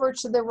see over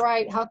to the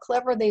right how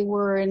clever they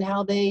were and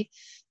how they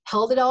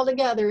held it all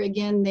together.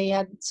 Again, they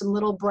had some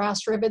little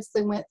brass rivets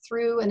that went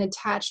through and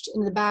attached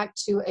in the back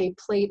to a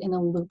plate and a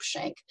loop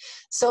shank.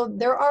 So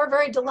there are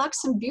very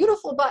deluxe and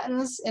beautiful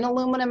buttons in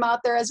aluminum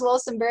out there, as well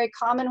as some very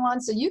common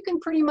ones. So you can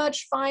pretty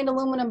much find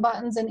aluminum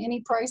buttons in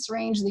any price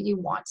range that you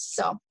want.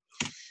 So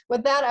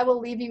with that, I will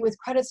leave you with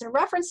credits and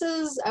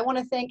references. I want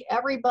to thank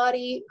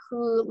everybody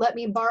who let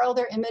me borrow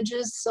their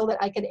images so that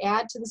I could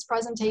add to this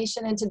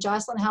presentation, and to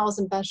Jocelyn Howells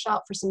and Best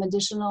Shop for some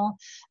additional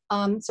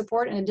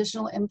support and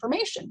additional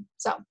information.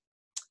 So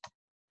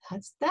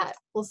that's that.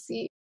 We'll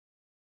see.